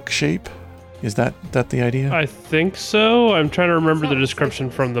a hook shape. Is that the idea? I think so. I'm trying to remember the Sounds description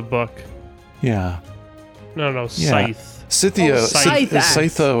like- from the book. Yeah. No, Yeah. scythe. Scythia. Oh, scythe axe.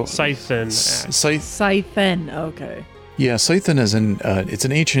 Scythen axe. Scythe. Siphon. Okay. Yeah, Scythen is it's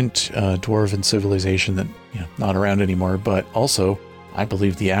an ancient dwarven civilization that not around anymore. But also, I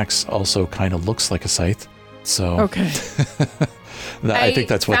believe the axe also kind of looks like a scythe. So Okay. I think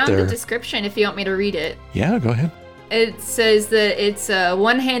that's what found they're. the description if you want me to read it. Yeah, go ahead. It says that it's a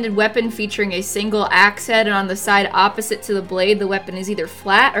one-handed weapon featuring a single axe head, and on the side opposite to the blade, the weapon is either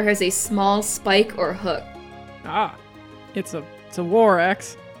flat or has a small spike or hook. It's a war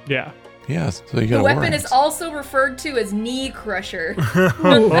axe. Yeah. Yeah, so you got The a war weapon is axe. also referred to as knee crusher.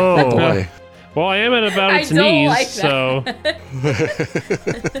 Oh boy. Well, I am at about I its don't knees, like so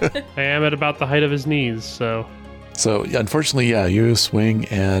I am at about the height of his knees, so So unfortunately, yeah, you swing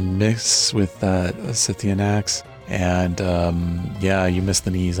and miss with that Scythian axe, and you miss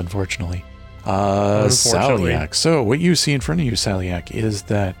the knees, unfortunately. Unfortunately. Salyak. So what you see in front of you, Salyak, is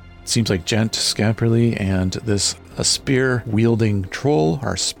that it seems like Gent, Scamperly, and this a spear-wielding troll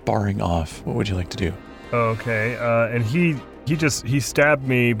are sparring off. What would you like to do? Okay, and he stabbed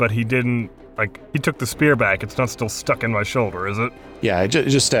me, but he didn't, he took the spear back. It's not still stuck in my shoulder, is it? Yeah, it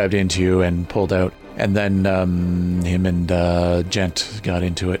just stabbed into you and pulled out. And then him and Gent got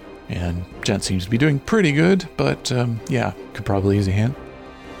into it. And Gent seems to be doing pretty good, but yeah, could probably use a hand.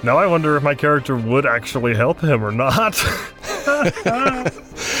 Now I wonder if my character would actually help him or not.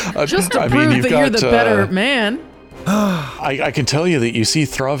 Just to prove that you're the better man. I can tell you that you see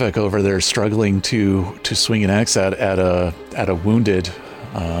Thravik over there struggling to swing an axe at a wounded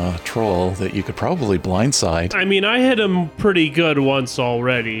troll that you could probably blindside. I mean, I hit him pretty good once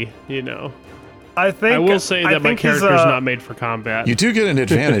already, I will say that my character's not made for combat. You do get an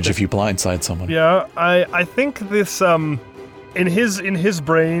advantage if you blindside someone. Yeah, I think this in his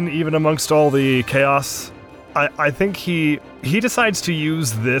brain, even amongst all the chaos, I think he decides to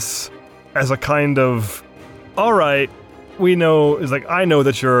use this as a kind of, all right, I know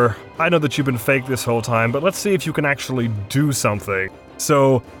that you've been fake this whole time, but let's see if you can actually do something.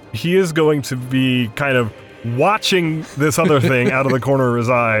 So he is going to be kind of watching this other thing out of the corner of his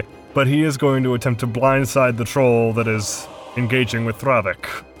eye, but he is going to attempt to blindside the troll that is engaging with Thravik.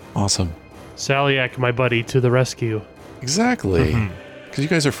 Awesome. Saliak, my buddy, to the rescue. Exactly. Because you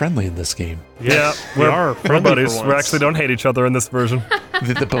guys are friendly in this game. Yes, yeah, we're buddies. We actually don't hate each other in this version.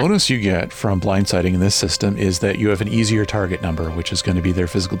 The bonus you get from blindsiding in this system is that you have an easier target number, which is going to be their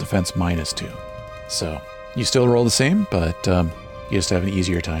physical defense -2. So you still roll the same, but you just have an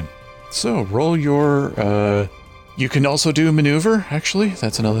easier time. So roll your... you can also do maneuver, actually.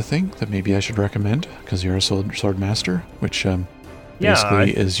 That's another thing that maybe I should recommend, because you're a sword master, which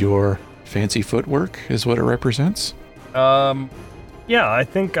basically is your fancy footwork, is what it represents. Yeah, I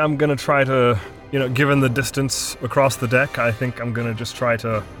think I'm gonna try to, given the distance across the deck, I think I'm gonna just try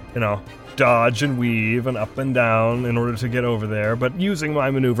to, dodge and weave and up and down in order to get over there, but using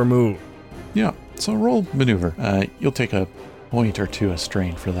my maneuver move. Yeah, so roll maneuver. You'll take a point or two a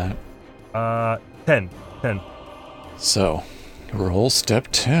strain for that. 10. So, roll step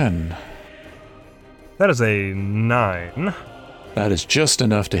 10. That is a 9. That is just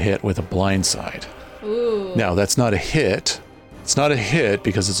enough to hit with a blindside. Ooh. Now, that's not a hit. It's not a hit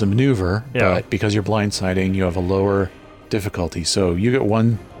because it's a maneuver, but because you're blindsiding, you have a lower difficulty. So you get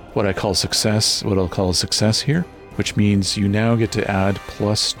what I'll call a success here, which means you now get to add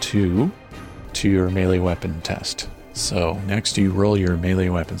 +2 to your melee weapon test. So next you roll your melee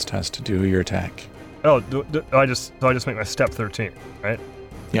weapons test to do your attack. Oh, I just make my step 13, right?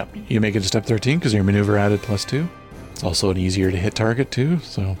 Yep, you make it to step 13 because your maneuver added +2. It's also an easier to hit target too,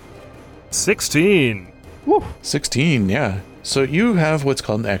 so... 16! Woo. 16, yeah. So you have what's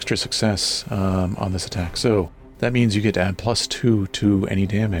called an extra success on this attack. So that means you get to add +2 to any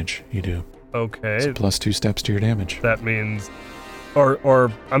damage you do. Okay. So +2 steps to your damage. That means...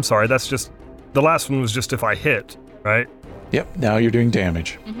 Or I'm sorry, that's just... The last one was just if I hit, right? Yep, now you're doing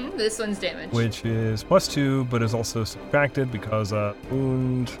damage. Mm-hmm, this one's damage. Which is +2, but is also subtracted because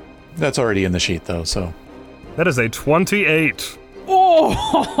wound... That's already in the sheet though, so... That is a 28.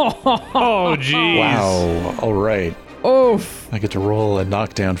 Oh, jeez. Wow, alright. Oof. I get to roll a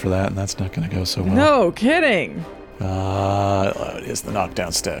knockdown for that, and that's not going to go so well. No kidding. It is the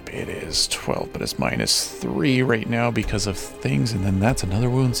knockdown step. It is 12, but it's -3 right now because of things, and then that's another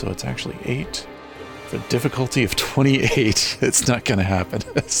wound, so it's actually 8. For difficulty of 28, it's not going to happen.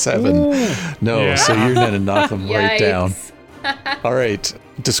 7. Ooh. No, Yeah. so you're going to knock them right down. Yikes. All right,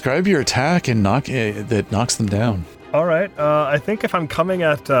 describe your attack and that knocks them down. All right. I think if I'm coming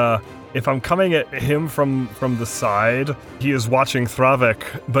at him from the side, he is watching Thravik,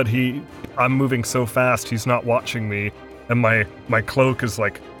 but I'm moving so fast he's not watching me, and my cloak is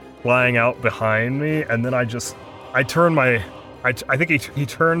flying out behind me, and then I turn I think he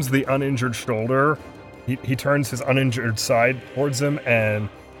turns the uninjured shoulder. He turns his uninjured side towards him, and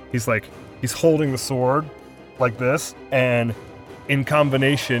he's holding the sword like this, and in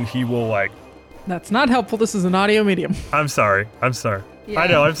combination he will That's not helpful. This is an audio medium. I'm sorry. Yeah. I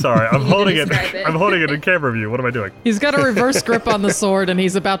know, I'm sorry. I'm You need to holding it. describe it. I'm holding it in camera view. What am I doing? He's got a reverse grip on the sword, and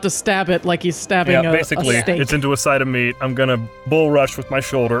he's about to stab it like he's stabbing a basically, steak. it's into a side of meat. I'm gonna bull rush with my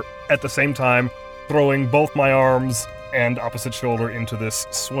shoulder at the same time, throwing both my arms and opposite shoulder into this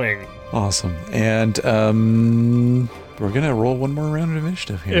swing. Awesome. And we're going to roll one more round of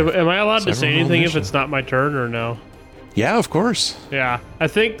initiative here. Am I allowed to So say everyone roll anything if initiative. it's not my turn or no? Yeah, of course. Yeah. I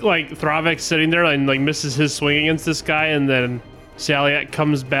think Thravik's sitting there and misses his swing against this guy, and then Saliak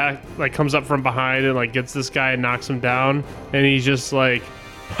comes back, comes up from behind and gets this guy and knocks him down. And he's just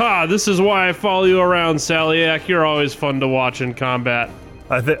ha, this is why I follow you around, Saliak. You're always fun to watch in combat.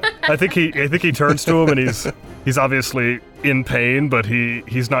 I think he turns to him and he's obviously in pain, but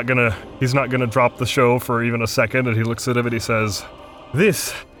he's not gonna drop the show for even a second. And he looks at him and he says,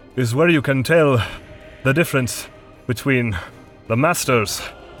 "This is where you can tell the difference between the masters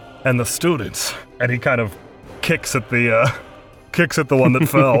and the students." And he kind of kicks at the one that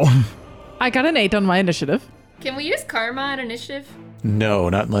fell. I got an 8 on my initiative. Can we use karma on initiative? No,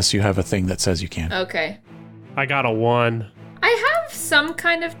 not unless you have a thing that says you can. Okay. I got a 1. I have some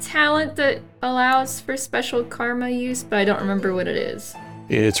kind of talent that allows for special karma use, but I don't remember what it is.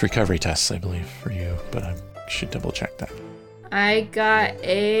 It's recovery tests, I believe, for you, but I should double check that. I got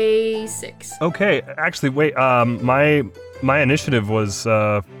a 6. Okay, actually, wait. My initiative was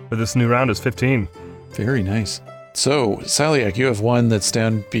for this new round is 15. Very nice. So, Saliak, you have one that's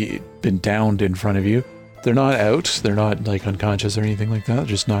been downed in front of you. They're not out. They're not like unconscious or anything like that.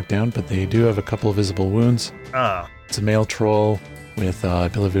 Just knocked down, but they do have a couple of visible wounds. It's a male troll with, I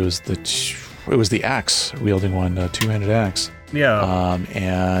believe it was the axe wielding one, a two-handed axe. Yeah.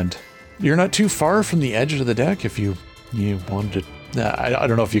 And you're not too far from the edge of the deck if you wanted to. I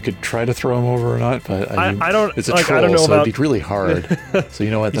don't know if you could try to throw him over or not, but I don't. It's a like, troll, I don't know so about, it'd be really hard. So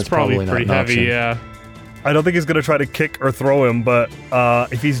you know what? That's probably not pretty an heavy. option. Yeah. I don't think he's gonna try to kick or throw him, but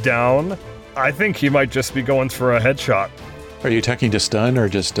if he's down, I think he might just be going for a headshot. Are you attacking to stun or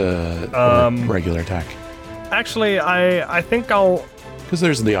just a regular attack? Actually, I think I'll. Because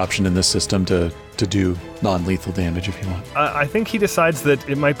there's the option in this system to do non-lethal damage if you want. I think he decides that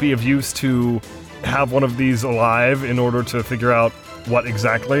it might be of use to have one of these alive in order to figure out what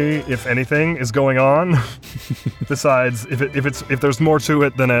exactly, if anything, is going on. Besides, if there's more to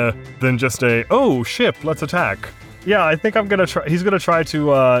it than just a ship, let's attack. Yeah, I think I'm gonna try. He's gonna try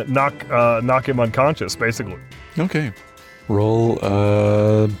to knock him unconscious, basically. Okay. Roll.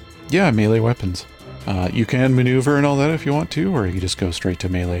 Melee weapons. You can maneuver and all that if you want to, or you can just go straight to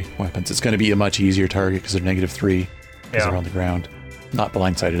melee weapons. It's going to be a much easier target because they're -3 because they're on the ground. Not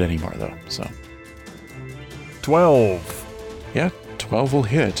blindsided anymore though. So 12. Yeah, 12 will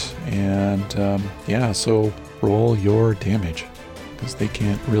hit, and so roll your damage because they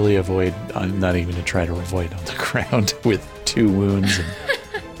can't really avoid. I'm not even going to try to avoid on the ground with 2 wounds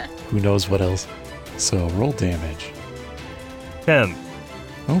and who knows what else. So roll damage. 10.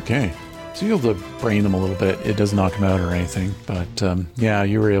 Okay. So you're able to brain them a little bit. It doesn't knock them out or anything, but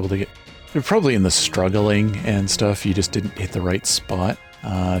you were able to get. You're probably in the struggling and stuff. You just didn't hit the right spot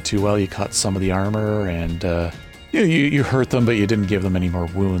too well. You caught some of the armor, and you hurt them, but you didn't give them any more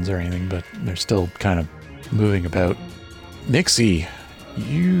wounds or anything. But they're still kind of moving about. Nixie,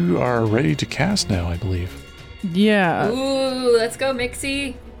 you are ready to cast now, I believe. Yeah. Ooh, let's go,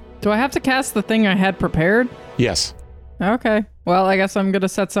 Mixie. Do I have to cast the thing I had prepared? Yes. Okay. Well, I guess I'm going to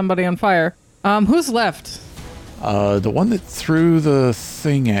set somebody on fire. Who's left? The one that threw the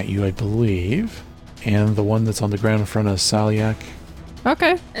thing at you, I believe, and the one that's on the ground in front of Saliak.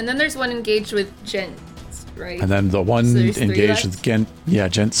 Okay. And then there's one engaged with Gent, right? And then the one So engaged with Gent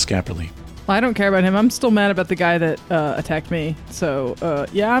Scapperly. Well, I don't care about him. I'm still mad about the guy that attacked me. So,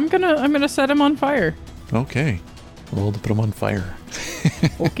 I'm gonna set him on fire. Okay. Roll to put him on fire.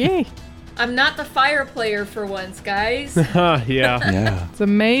 Okay. I'm not the fire player for once, guys. Yeah. Yeah. It's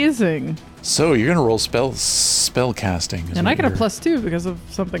amazing. So you're gonna roll spell casting. And I get a +2 because of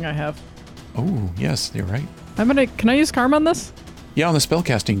something I have. Oh, yes, you're right. Can I use karma on this? Yeah, on the spell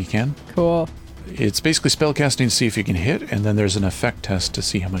casting you can. Cool. It's basically spell casting to see if you can hit, and then there's an effect test to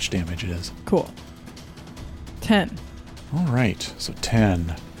see how much damage it is. Cool. 10. All right, so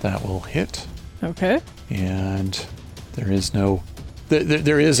 10. That will hit. Okay. And there is no...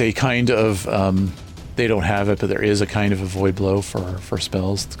 There is a kind of... they don't have it, but there is a kind of a void blow for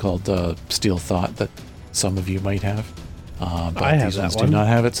spells. It's called Steel Thought that some of you might have. But I have these that ones one. do not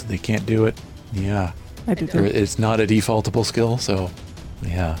have it, so they can't do it. Yeah. I do too. It's not a defaultable skill, so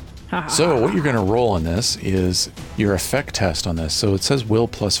yeah. So what you're going to roll on this is your effect test on this. So it says will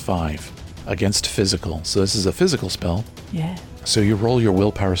 +5 against physical. So this is a physical spell. Yeah. So you roll your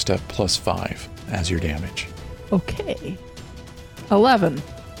willpower step +5 as your damage. Okay. 11.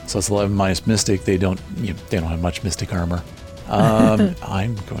 So it's 11 minus mystic. They don't have much mystic armor.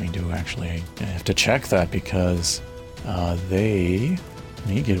 I'm going to actually have to check that because they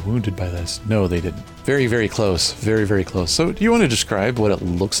may get wounded by this. No, they didn't. Very, very close. Very, very close. So do you want to describe what it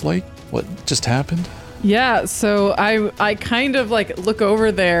looks like? What just happened? Yeah, so I kind of like look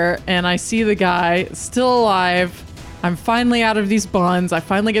over there and I see the guy still alive. I'm finally out of these bonds. I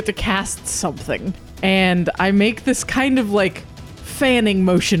finally get to cast something. And I make this kind of like fanning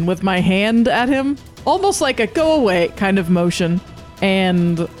motion with my hand at him. Almost like a go away kind of motion.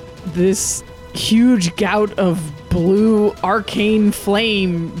 And this huge gout of blue arcane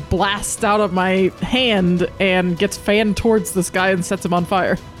flame blasts out of my hand and gets fanned towards this guy and sets him on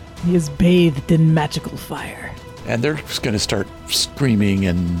fire. He is bathed in magical fire. And they're just going to start screaming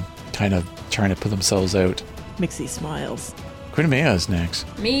and kind of trying to put themselves out. Mixie smiles. Quinamea is next.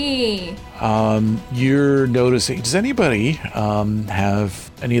 Me. You're noticing, does anybody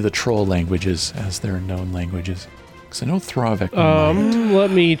have any of the troll languages as their known languages? Because I know Thravek might.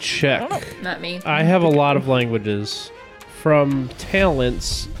 Let me check. Not me. I have a lot of languages. From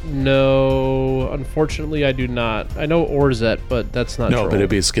talents, no. Unfortunately, I do not. I know Orzet, but that's not No, troll. but it'd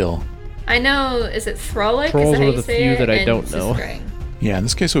be a skill. I know, is it Throlic? Trolls is that how are you the say few it? that I And don't know. Sistrang. Yeah, in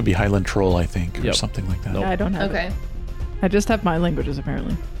this case it would be Highland Troll, I think, or Yep. something like that. Nope. I don't have it. Okay. I just have my languages,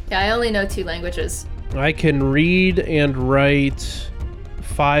 apparently. Yeah, I only know 2 languages. I can read and write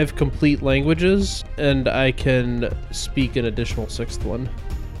 5 complete languages, and I can speak an additional 6th one.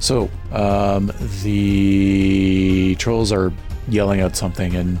 So, the trolls are yelling out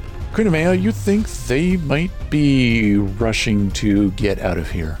something, and Quinamea, you think they might be rushing to get out of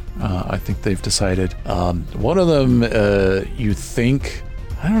here. I think they've decided. One of them, you think,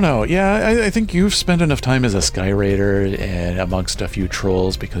 I don't know. Yeah, I think you've spent enough time as a Sky Raider and amongst a few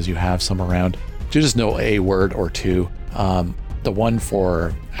trolls because you have some around to just know a word or two. The one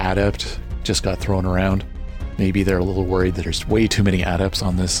for adept just got thrown around. Maybe they're a little worried that there's way too many adepts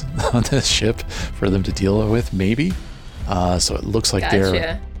on this ship for them to deal with. Maybe. So it looks like they're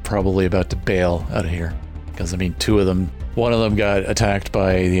Gotcha. probably about to bail out of here. Because I mean, 2 of them. One of them got attacked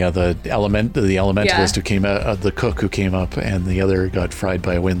by the elementalist who came out, the cook who came up, and the other got fried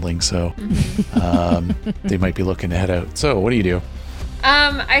by a windling. So they might be looking to head out. So what do you do?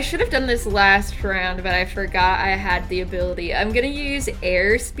 I should have done this last round, but I forgot I had the ability. I'm gonna use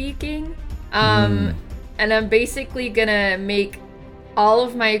air speaking, and I'm basically gonna make all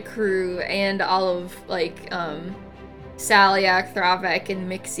of my crew and all of Saliak, Thravek,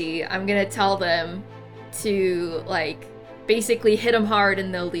 and Mixie. I'm gonna tell them to basically hit them hard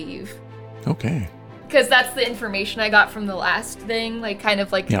and they'll leave. Okay. Because that's the information I got from the last thing,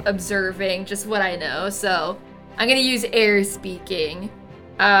 Yeah. observing just what I know. So I'm gonna use air speaking.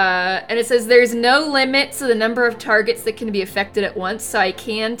 And it says there's no limit to the number of targets that can be affected at once, so I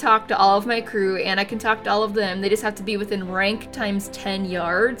can talk to all of my crew and I can talk to all of them. They just have to be within rank times 10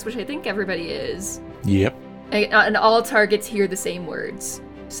 yards, which I think everybody is. Yep. And all targets hear the same words.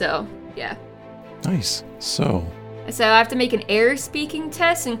 So, yeah. Nice. So So I have to make an air speaking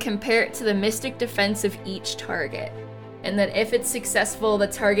test and compare it to the mystic defense of each target. And then if it's successful, the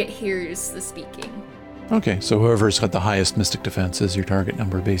target hears the speaking. okay. So whoever's got the highest mystic defense is your target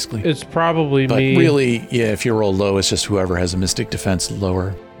number, basically. It's probably But me. really, yeah, if you roll low, it's just whoever has a mystic defense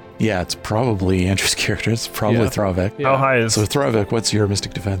lower. Yeah, it's probably Andrew's character. It's probably Yeah. Thravek. Yeah. How high is So Thravek, what's your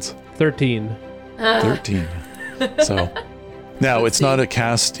mystic defense? 13. 13. So now it's not a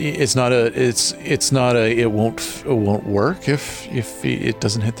cast. It's not a. It won't work if it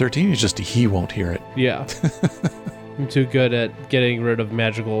doesn't hit 13. It's just he won't hear it. Yeah. I'm too good at getting rid of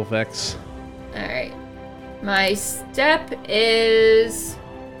magical effects. Alright. My step is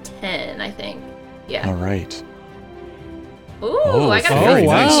 10, I think. Yeah. All right. Ooh, Oh, I got very a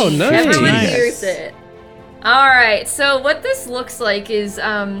nice. 15. Wow, Everyone nice. hears it. Alright, so what this looks like is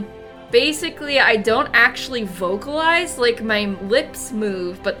basically I don't actually vocalize, my lips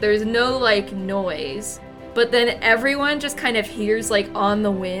move, but there's no noise. But then everyone just kind of hears on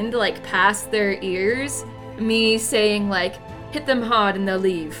the wind, past their ears, me saying hit them hard and they'll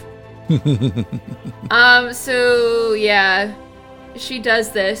leave. So yeah, she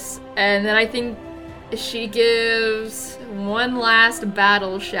does this, and then I think she gives one last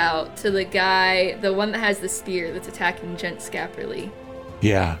battle shout to the guy, the one that has the spear that's attacking Gent Scapperly.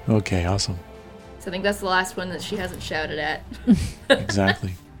 Yeah. Okay. Awesome. So I think that's the last one that she hasn't shouted at.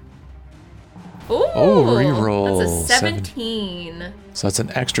 Exactly. Ooh, Oh, reroll. That's a 17. So that's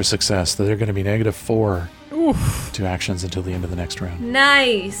an extra success. So they're going to be -4 Oof. to actions until the end of the next round.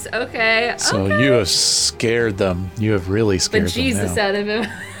 Nice. Okay. So okay. you have scared them. You have really scared But Jesus them now. out of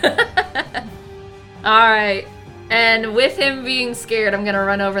him. Alright. And with him being scared, I'm gonna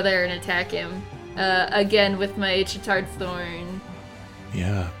run over there and attack him. Again with my Chitard Thorn.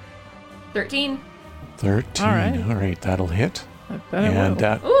 Yeah. 13. 13. All right. All right. That'll hit. I bet it And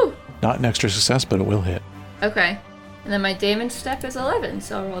will. Ooh. not an extra success, but it will hit. Okay. And then my damage step is 11,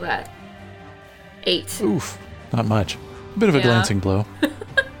 so I'll roll that. 8. Oof. Not much. A bit of a Yeah. glancing blow.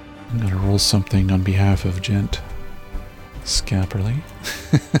 I'm going to roll something on behalf of Gent Scapperly.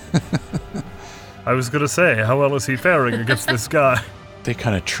 I was gonna say, how well is he faring against this guy? They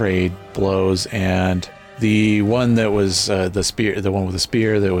kind of trade blows, and The one that was the one with the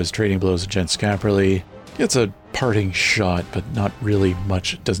spear that was trading blows with Jen Scapperly gets a parting shot, but not really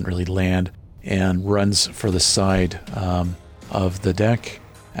much. It doesn't really land, and runs for the side of the deck,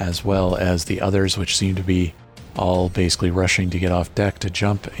 as well as the others, which seem to be all basically rushing to get off deck to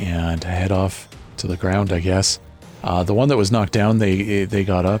jump and head off to the ground, I guess. The one that was knocked down, they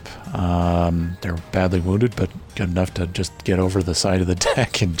got up. They're badly wounded, but good enough to just get over the side of the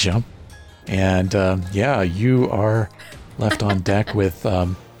deck and jump. And you are left on deck with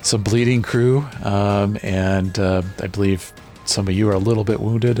some bleeding crew, and I believe some of you are a little bit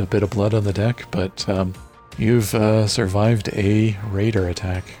wounded, a bit of blood on the deck, but you've survived a raider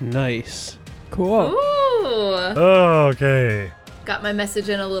attack. Nice. Cool. Ooh. Okay. Got my message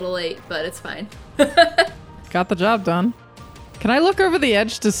in a little late, but it's fine. Got the job done. Can I look over the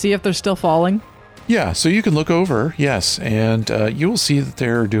edge to see if they're still falling? Yeah, so you can look over, yes, and you will see that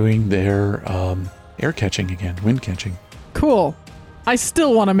they're doing their air catching again, wind catching. Cool. I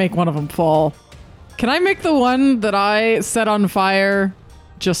still want to make one of them fall. Can I make the one that I set on fire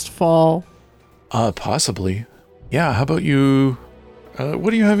just fall? Possibly. Yeah, how about you...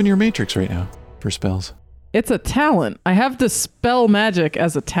 what do you have in your matrix right now for spells? It's a talent. I have Dispel Magic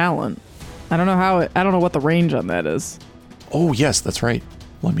as a talent. I don't know what the range on that is. Oh, yes, that's right.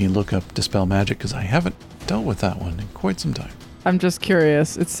 Let me look up Dispel Magic, because I haven't dealt with that one in quite some time. I'm just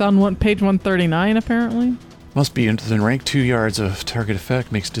curious. It's on page 139, apparently. Must be within rank 2 yards of target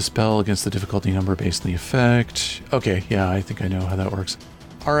effect. Makes Dispel against the difficulty number based on the effect. Okay, yeah, I think I know how that works.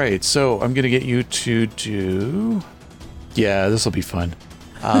 All right, so I'm going to get you to do... Yeah, this will be fun.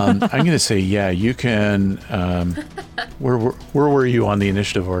 I'm going to say, yeah, you can... where were you on the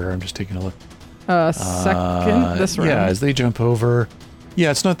initiative order? I'm just taking a look. Second, this round. Yeah, as they jump over... Yeah,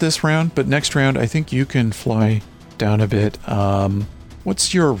 it's not this round, but next round, I think you can fly down a bit.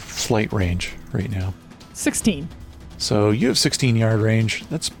 What's your flight range right now? 16. So you have 16-yard range.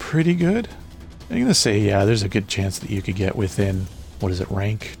 That's pretty good. I'm going to say, yeah, there's a good chance that you could get within, what is it,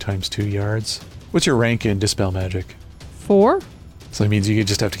 rank times 2 yards? What's your rank in Dispel Magic? 4? So that means you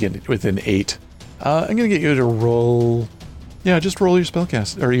just have to get within 8. I'm going to get you to roll... Yeah, just roll your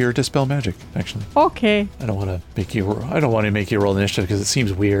spellcast, or your Dispel Magic, actually. Okay. I don't want to make you roll initiative because it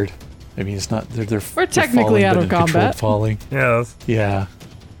seems weird. I mean, it's not... We're technically out of combat. Falling. Yes. Yeah.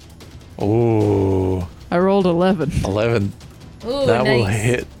 Oh. I rolled 11. 11. Ooh, That nice. will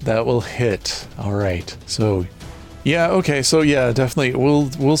hit. That will hit. All right. So, yeah. Okay. So yeah, definitely.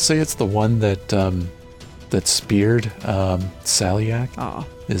 We'll say it's the one that that speared Saliak Aw.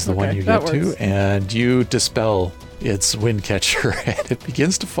 is the one okay, you that get to, works. and you dispel its wind catcher, and it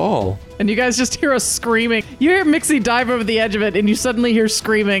begins to fall. And you guys just hear us screaming. You hear Mixie dive over the edge of it, and you suddenly hear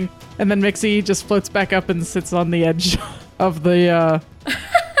screaming. And then Mixie just floats back up and sits on the edge of the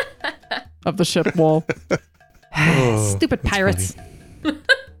of the ship wall. Oh, Stupid that's pirates. funny.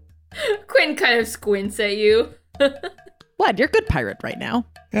 Quinn kind of squints at you. What? You're a good pirate right now.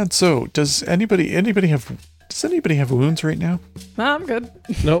 And so, does anybody have wounds right now? Nah, I'm good.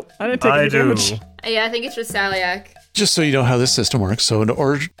 Nope. I didn't take I any do. damage. Yeah, I think it's just Saliak. Just so you know how this system works, so in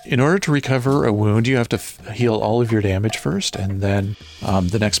order to recover a wound, you have to heal all of your damage first, and then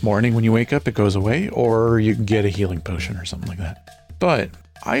the next morning when you wake up, it goes away, or you can get a healing potion or something like that. But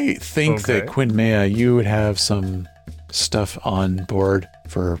I think that Okay. Quinn Maya, you would have some stuff on board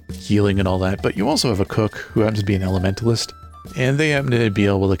for healing and all that, but you also have a cook who happens to be an elementalist, and they happen to be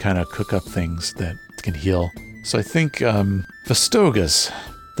able to kind of cook up things that can heal. So I think Vestogas,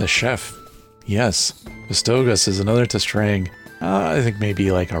 the chef, yes, Vestogas is another Testrang. I think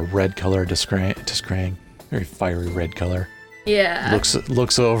maybe like a red color Testrang, very fiery red color. Yeah.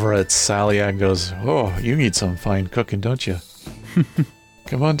 Looks over at Saliak and goes, "Oh, you need some fine cooking, don't you?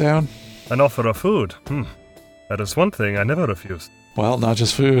 Come on down." An offer of food. That is one thing I never refuse. Well, not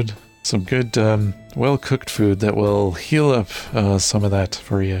just food. Some good, well-cooked food that will heal up some of that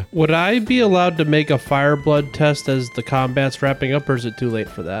for you. Would I be allowed to make a fire blood test as the combat's wrapping up, or is it too late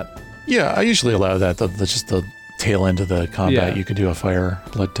for that? Yeah, I usually allow that. Just the tail end of the combat, Yeah. you could do a fire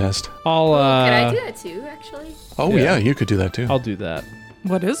blood test. I'll Can I do that too, actually? Oh, Yeah. yeah, you could do that too. I'll do that.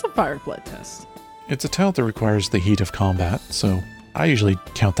 What is a fire blood test? It's a talent that requires the heat of combat, so I usually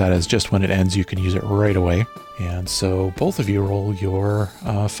count that as just when it ends, you can use it right away. And so both of you roll your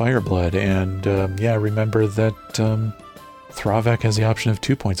fire blood, and remember that Thravak has the option of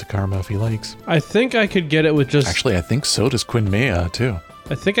 2 points of karma if he likes. I think I could get it with just. Actually, I think so does Quinn Maya too.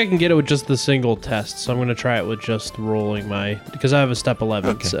 I think I can get it with just the single test, so I'm going to try it with just rolling because I have a step 11,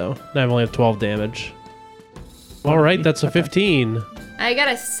 Okay. so I only have 12 damage. All right, that's a 15. I got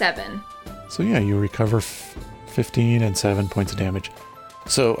a 7. So yeah, you recover 15 and 7 points of damage.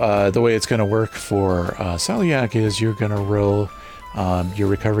 So the way it's going to work for Salyak is you're going to roll your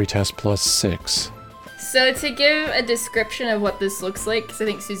recovery test plus 6. So to give a description of what this looks like, because I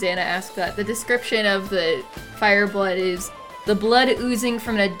think Susanna asked that, the description of the fire blood is the blood oozing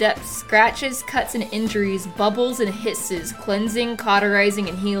from an adept scratches, cuts, and injuries, bubbles and hisses, cleansing, cauterizing,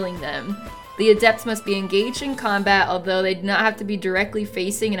 and healing them. The adepts must be engaged in combat, although they do not have to be directly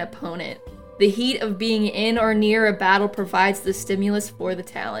facing an opponent. The heat of being in or near a battle provides the stimulus for the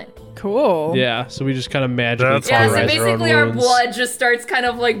talent. Cool. Yeah, so we just kind of magically That's Yeah, so cauterize basically our our own wounds. blood just starts kind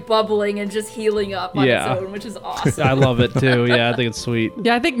of like bubbling and just healing up on Yeah. its own, which is awesome. I love it too. Yeah, I think it's sweet.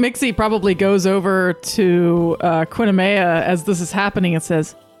 Yeah, I think Mixie probably goes over to Quinamea as this is happening and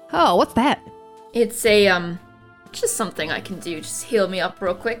says, "Oh, what's that?" It's a, just something I can do. Just heal me up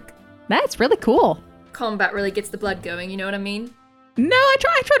real quick. That's really cool. Combat really gets the blood going, you know what I mean? No, I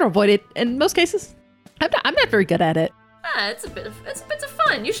try to avoid it in most cases. I'm not very good at it. It's a bit of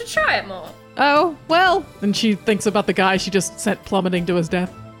fun. You should try it more. Oh, well. And she thinks about the guy she just sent plummeting to his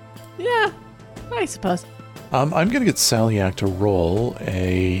death. Yeah, I suppose. I'm going to get Salyak to roll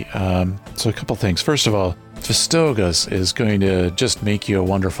so a couple things. First of all, Festogas is going to just make you a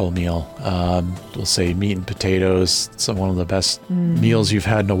wonderful meal. We'll say meat and potatoes. It's one of the best meals you've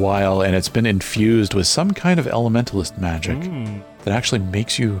had in a while, and it's been infused with some kind of elementalist magic that actually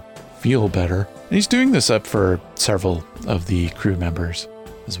makes you feel better. And he's doing this up for several of the crew members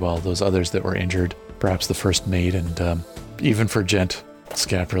as well, those others that were injured, perhaps the first mate, and even for Gent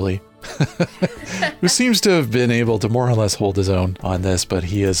Scaprelli, who seems to have been able to more or less hold his own on this, but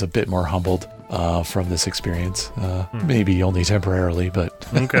he is a bit more humbled from this experience. Maybe only temporarily, but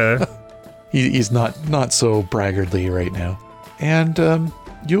Okay. he's not so braggartly right now. And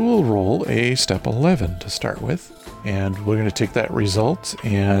you will roll a step 11 to start with, and we're going to take that result,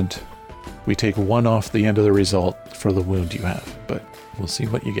 and we take 1 off the end of the result for the wound you have, but we'll see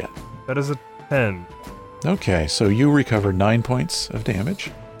what you get. That is a 10. Okay, so you recover 9 points of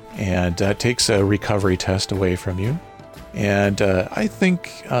damage, and that takes a recovery test away from you. And I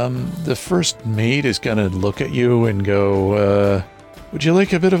think the first mate is going to look at you and go, would you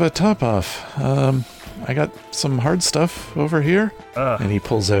like a bit of a top off? I got some hard stuff over here. And he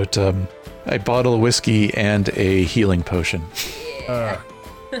pulls out a bottle of whiskey and a healing potion.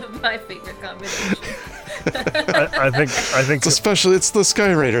 My favorite combination. I think It's the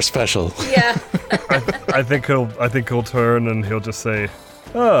Skyraider special. Yeah. I think he'll turn and he'll just say,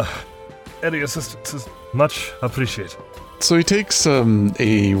 any assistance is much appreciated. So he takes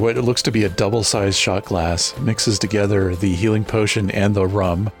what looks to be a double-sized shot glass, mixes together the healing potion and the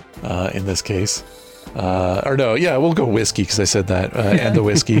rum, in this case. We'll go whiskey because I said that, and the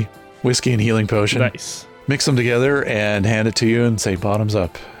whiskey. Whiskey and healing potion. Nice. Mix them together and hand it to you and say bottoms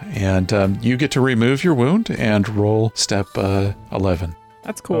up. And you get to remove your wound and roll step 11.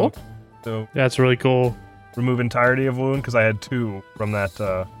 That's cool. So That's really cool. remove entirety of wound because I had 2 from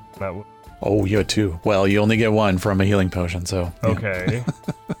that wound. Oh, you had 2. Well, you only get 1 from a healing potion, so. Yeah. Okay.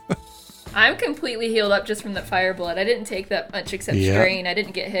 I'm completely healed up just from that fire blood. I didn't take that much except Yeah. strain. I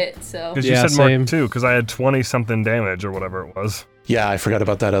didn't get hit, so. Because Yeah, you said more same. too, because I had 20-something damage or whatever it was. Yeah, I forgot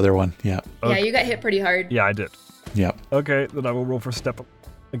about that other one. Yeah. Yeah, you got hit pretty hard. Yeah, I did. Yep. Okay, then I will roll for step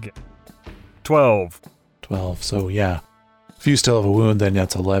again. 12. 12. So, yeah. If you still have a wound, then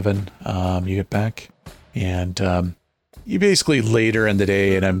that's 11. You get back. And you basically later in the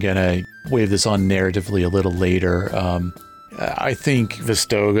day, and I'm going to wave this on narratively a little later, I think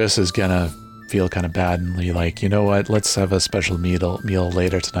Vistogus is going to feel kind of badly like, you know what, let's have a special meal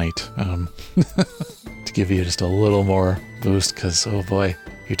later tonight to give you just a little more boost, because, oh boy,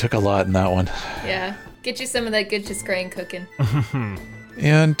 you took a lot in that one. Yeah. Get you some of that good to scrain cooking.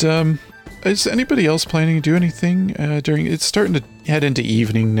 And is anybody else planning to do anything during? It's starting to head into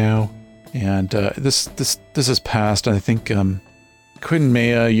evening now, and this is past. And I think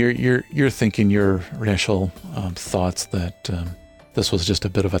Quinamea, you're thinking your initial thoughts that this was just a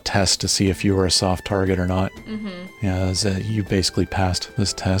bit of a test to see if you were a soft target or not. Mm-hmm. Yeah, as, you basically passed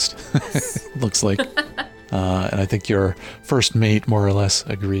this test. Looks like, and I think your first mate more or less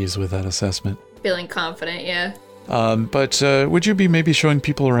agrees with that assessment. Feeling confident, yeah. But would you be maybe showing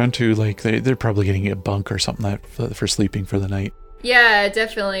people around too, like they're probably getting a bunk or something for sleeping for the night? Yeah,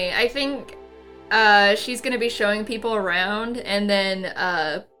 definitely. I think she's going to be showing people around and then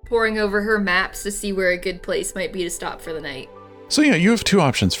poring over her maps to see where a good place might be to stop for the night. So yeah, you have 2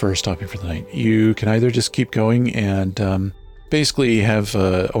 options for stopping for the night. You can either just keep going and basically have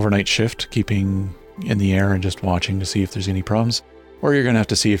an overnight shift, keeping in the air and just watching to see if there's any problems, or you're going to have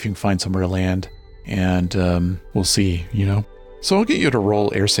to see if you can find somewhere to land, and we'll see, you know. So I'll get you to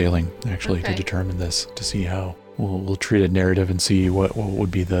roll air sailing, actually, to Okay. determine this, to see how we'll treat a narrative and see what would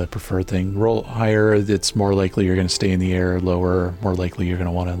be the preferred thing. Roll higher, it's more likely you're going to stay in the air. Lower, more likely you're going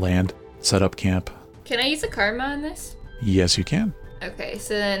to want to land, set up camp. Can I use a karma on this? Yes, you can. Okay,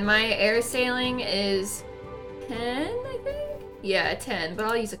 so then my air sailing is 10, I think? Yeah, 10, but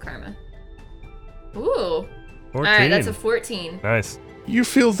I'll use a karma. Ooh. 14. Alright, that's a 14. Nice. You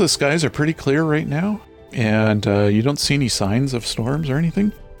feel the skies are pretty clear right now, and you don't see any signs of storms or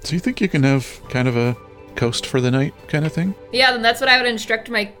anything. So you think you can have kind of a coast for the night kind of thing? Yeah, then that's what I would instruct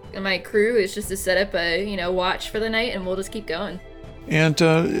my crew, is just to set up a, watch for the night, and we'll just keep going. And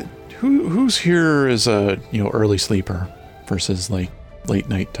who's here as a, early sleeper versus like late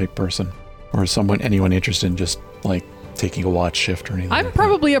night type person? Or anyone interested in just like taking a watch shift or anything? I'm like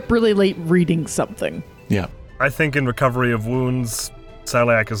probably up really late reading something. that? Yeah. I think in recovery of wounds,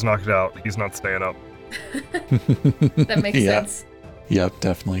 Saliak is knocked out. He's not staying up. That makes Yeah. sense. Yep,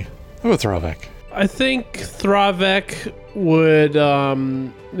 definitely. How about Thravek? I think Thravek would,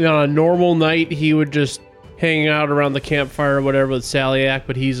 on a normal night, he would just hang out around the campfire or whatever with Saliak,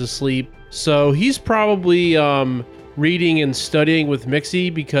 but he's asleep. So he's probably reading and studying with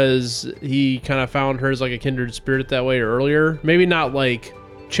Mixie because he kind of found her as like a kindred spirit that way earlier. Maybe not like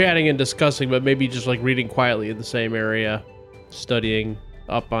chatting and discussing, but maybe just like reading quietly in the same area, studying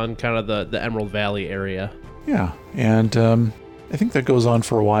up on kind of the Emerald Valley area. Yeah, and I think that goes on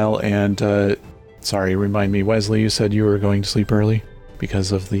for a while. And sorry, remind me, Wesley, you said you were going to sleep early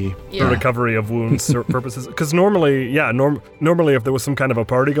because of the... Yeah. For recovery of wounds purposes. Because normally, normally if there was some kind of a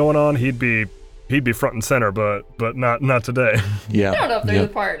party going on, he'd be front and center, but not today. Yeah. I don't know if there's yeah. a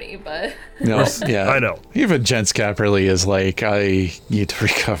party, but... No, yeah. I know. Even Jens Caperly is like, I need to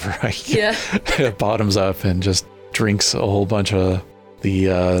recover. Yeah. Bottoms up and just drinks a whole bunch of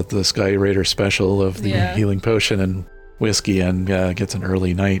the Sky Raider special of the healing potion and whiskey and gets an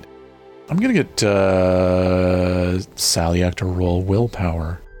early night. I'm going to get Saliak to roll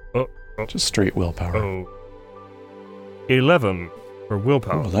willpower. Oh. Just straight willpower. Oh. 11 for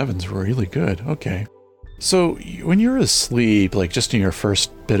willpower. Oh, 11's really good. Okay. So when you're asleep, like just in your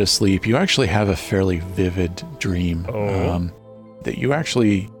first bit of sleep, you actually have a fairly vivid dream that you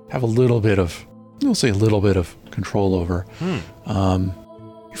actually have a little bit of control over. You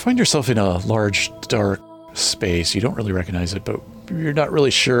find yourself in a large, dark space. You don't really recognize it, but you're not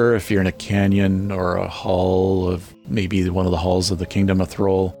really sure if you're in a canyon or a hall of maybe one of the halls of the Kingdom of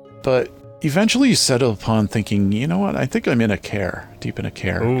Thrall. But eventually you settle upon thinking, you know what, I think I'm in a care, deep in a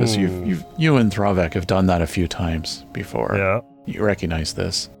care. Because you and Thravek have done that a few times before. Yeah. You recognize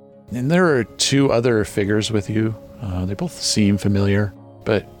this. And there are two other figures with you. They both seem familiar,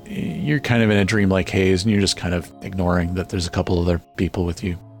 but you're kind of in a dreamlike haze and you're just kind of ignoring that there's a couple other people with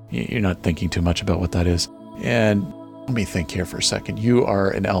you. You're not thinking too much about what that is. And let me think here for a second. You are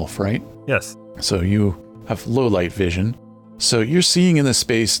an elf, right? Yes. So you have low light vision. So you're seeing in the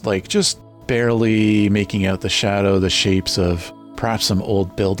space, like just barely making out the shadow, the shapes of perhaps some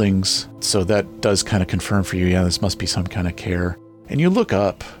old buildings. So that does kind of confirm for you, yeah, this must be some kind of care. And you look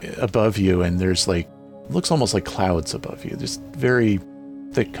up above you and there's like, looks almost like clouds above you. There's very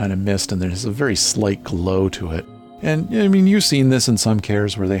thick kind of mist and there's a very slight glow to it. And I mean, you've seen this in some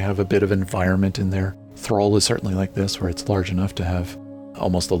cares where they have a bit of environment in there. Thrall is certainly like this, where it's large enough to have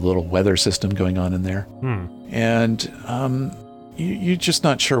almost a little weather system going on in there. And you're just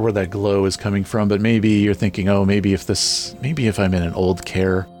not sure where that glow is coming from, but maybe you're thinking, oh, maybe if I'm in an old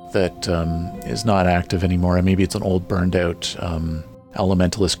care that is not active anymore, and maybe it's an old burned out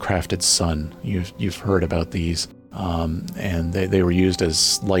elementalist crafted sun. You've heard about these, and they were used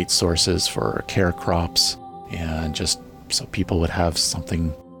as light sources for care crops, and just so people would have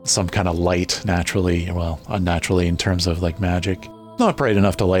some kind of light naturally, well, unnaturally in terms of like magic. Not bright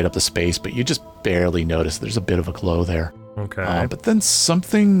enough to light up the space, but you just barely notice there's a bit of a glow there. Okay. But then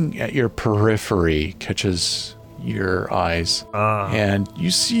something at your periphery catches your eyes, and you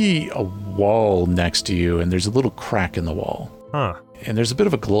see a wall next to you, and there's a little crack in the wall. And there's a bit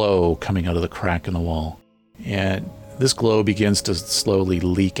of a glow coming out of the crack in the wall. And this glow begins to slowly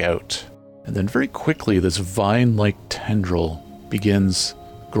leak out. And then very quickly, this vine-like tendril begins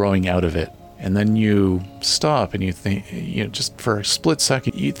growing out of it. And then you stop and you think, just for a split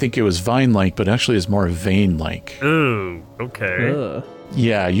second, you think it was vine-like, but actually it's more vein-like. Ooh, okay.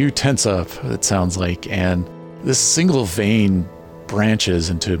 Yeah, you tense up, it sounds like. And this single vein branches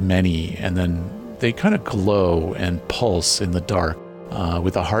into many, and then they kind of glow and pulse in the dark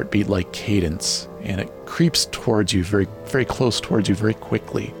with a heartbeat-like cadence. And it creeps towards you, very, very close towards you, very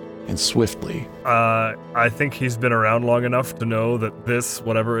quickly and swiftly. I think he's been around long enough to know that this,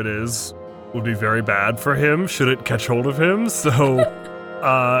 whatever it is, would be very bad for him should it catch hold of him. So,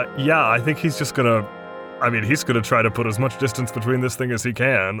 yeah, I think he's just gonna I mean, he's going to try to put as much distance between this thing as he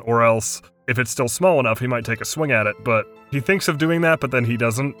can, or else, if it's still small enough, he might take a swing at it. But he thinks of doing that, but then he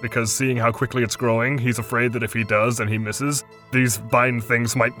doesn't, because seeing how quickly it's growing, he's afraid that if he does and he misses, these vine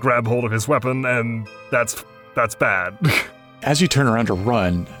things might grab hold of his weapon, and that's bad. As you turn around to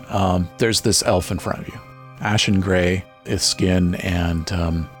run, there's this elf in front of you. Ashen gray, his skin, and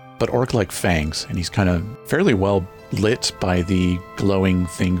but orc-like fangs, and he's kind of fairly well lit by the glowing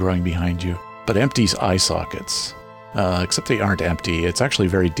thing growing behind you, but empties eye sockets. Except they aren't empty. It's actually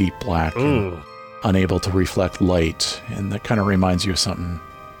very deep black and unable to reflect light, and that kind of reminds you of something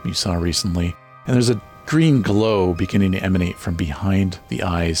you saw recently. And there's a green glow beginning to emanate from behind the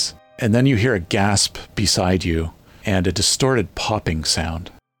eyes, and then you hear a gasp beside you and a distorted popping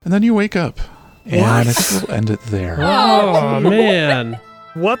sound. And then you wake up. And I think we'll end it there. Oh, man.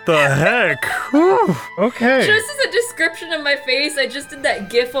 What the heck? Whew. Okay. Just as a description of my face, I just did that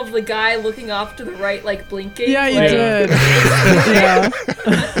gif of the guy looking off to the right, like blinking. Yeah, you like, did. Yeah.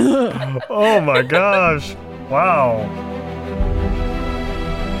 Oh my gosh. Wow.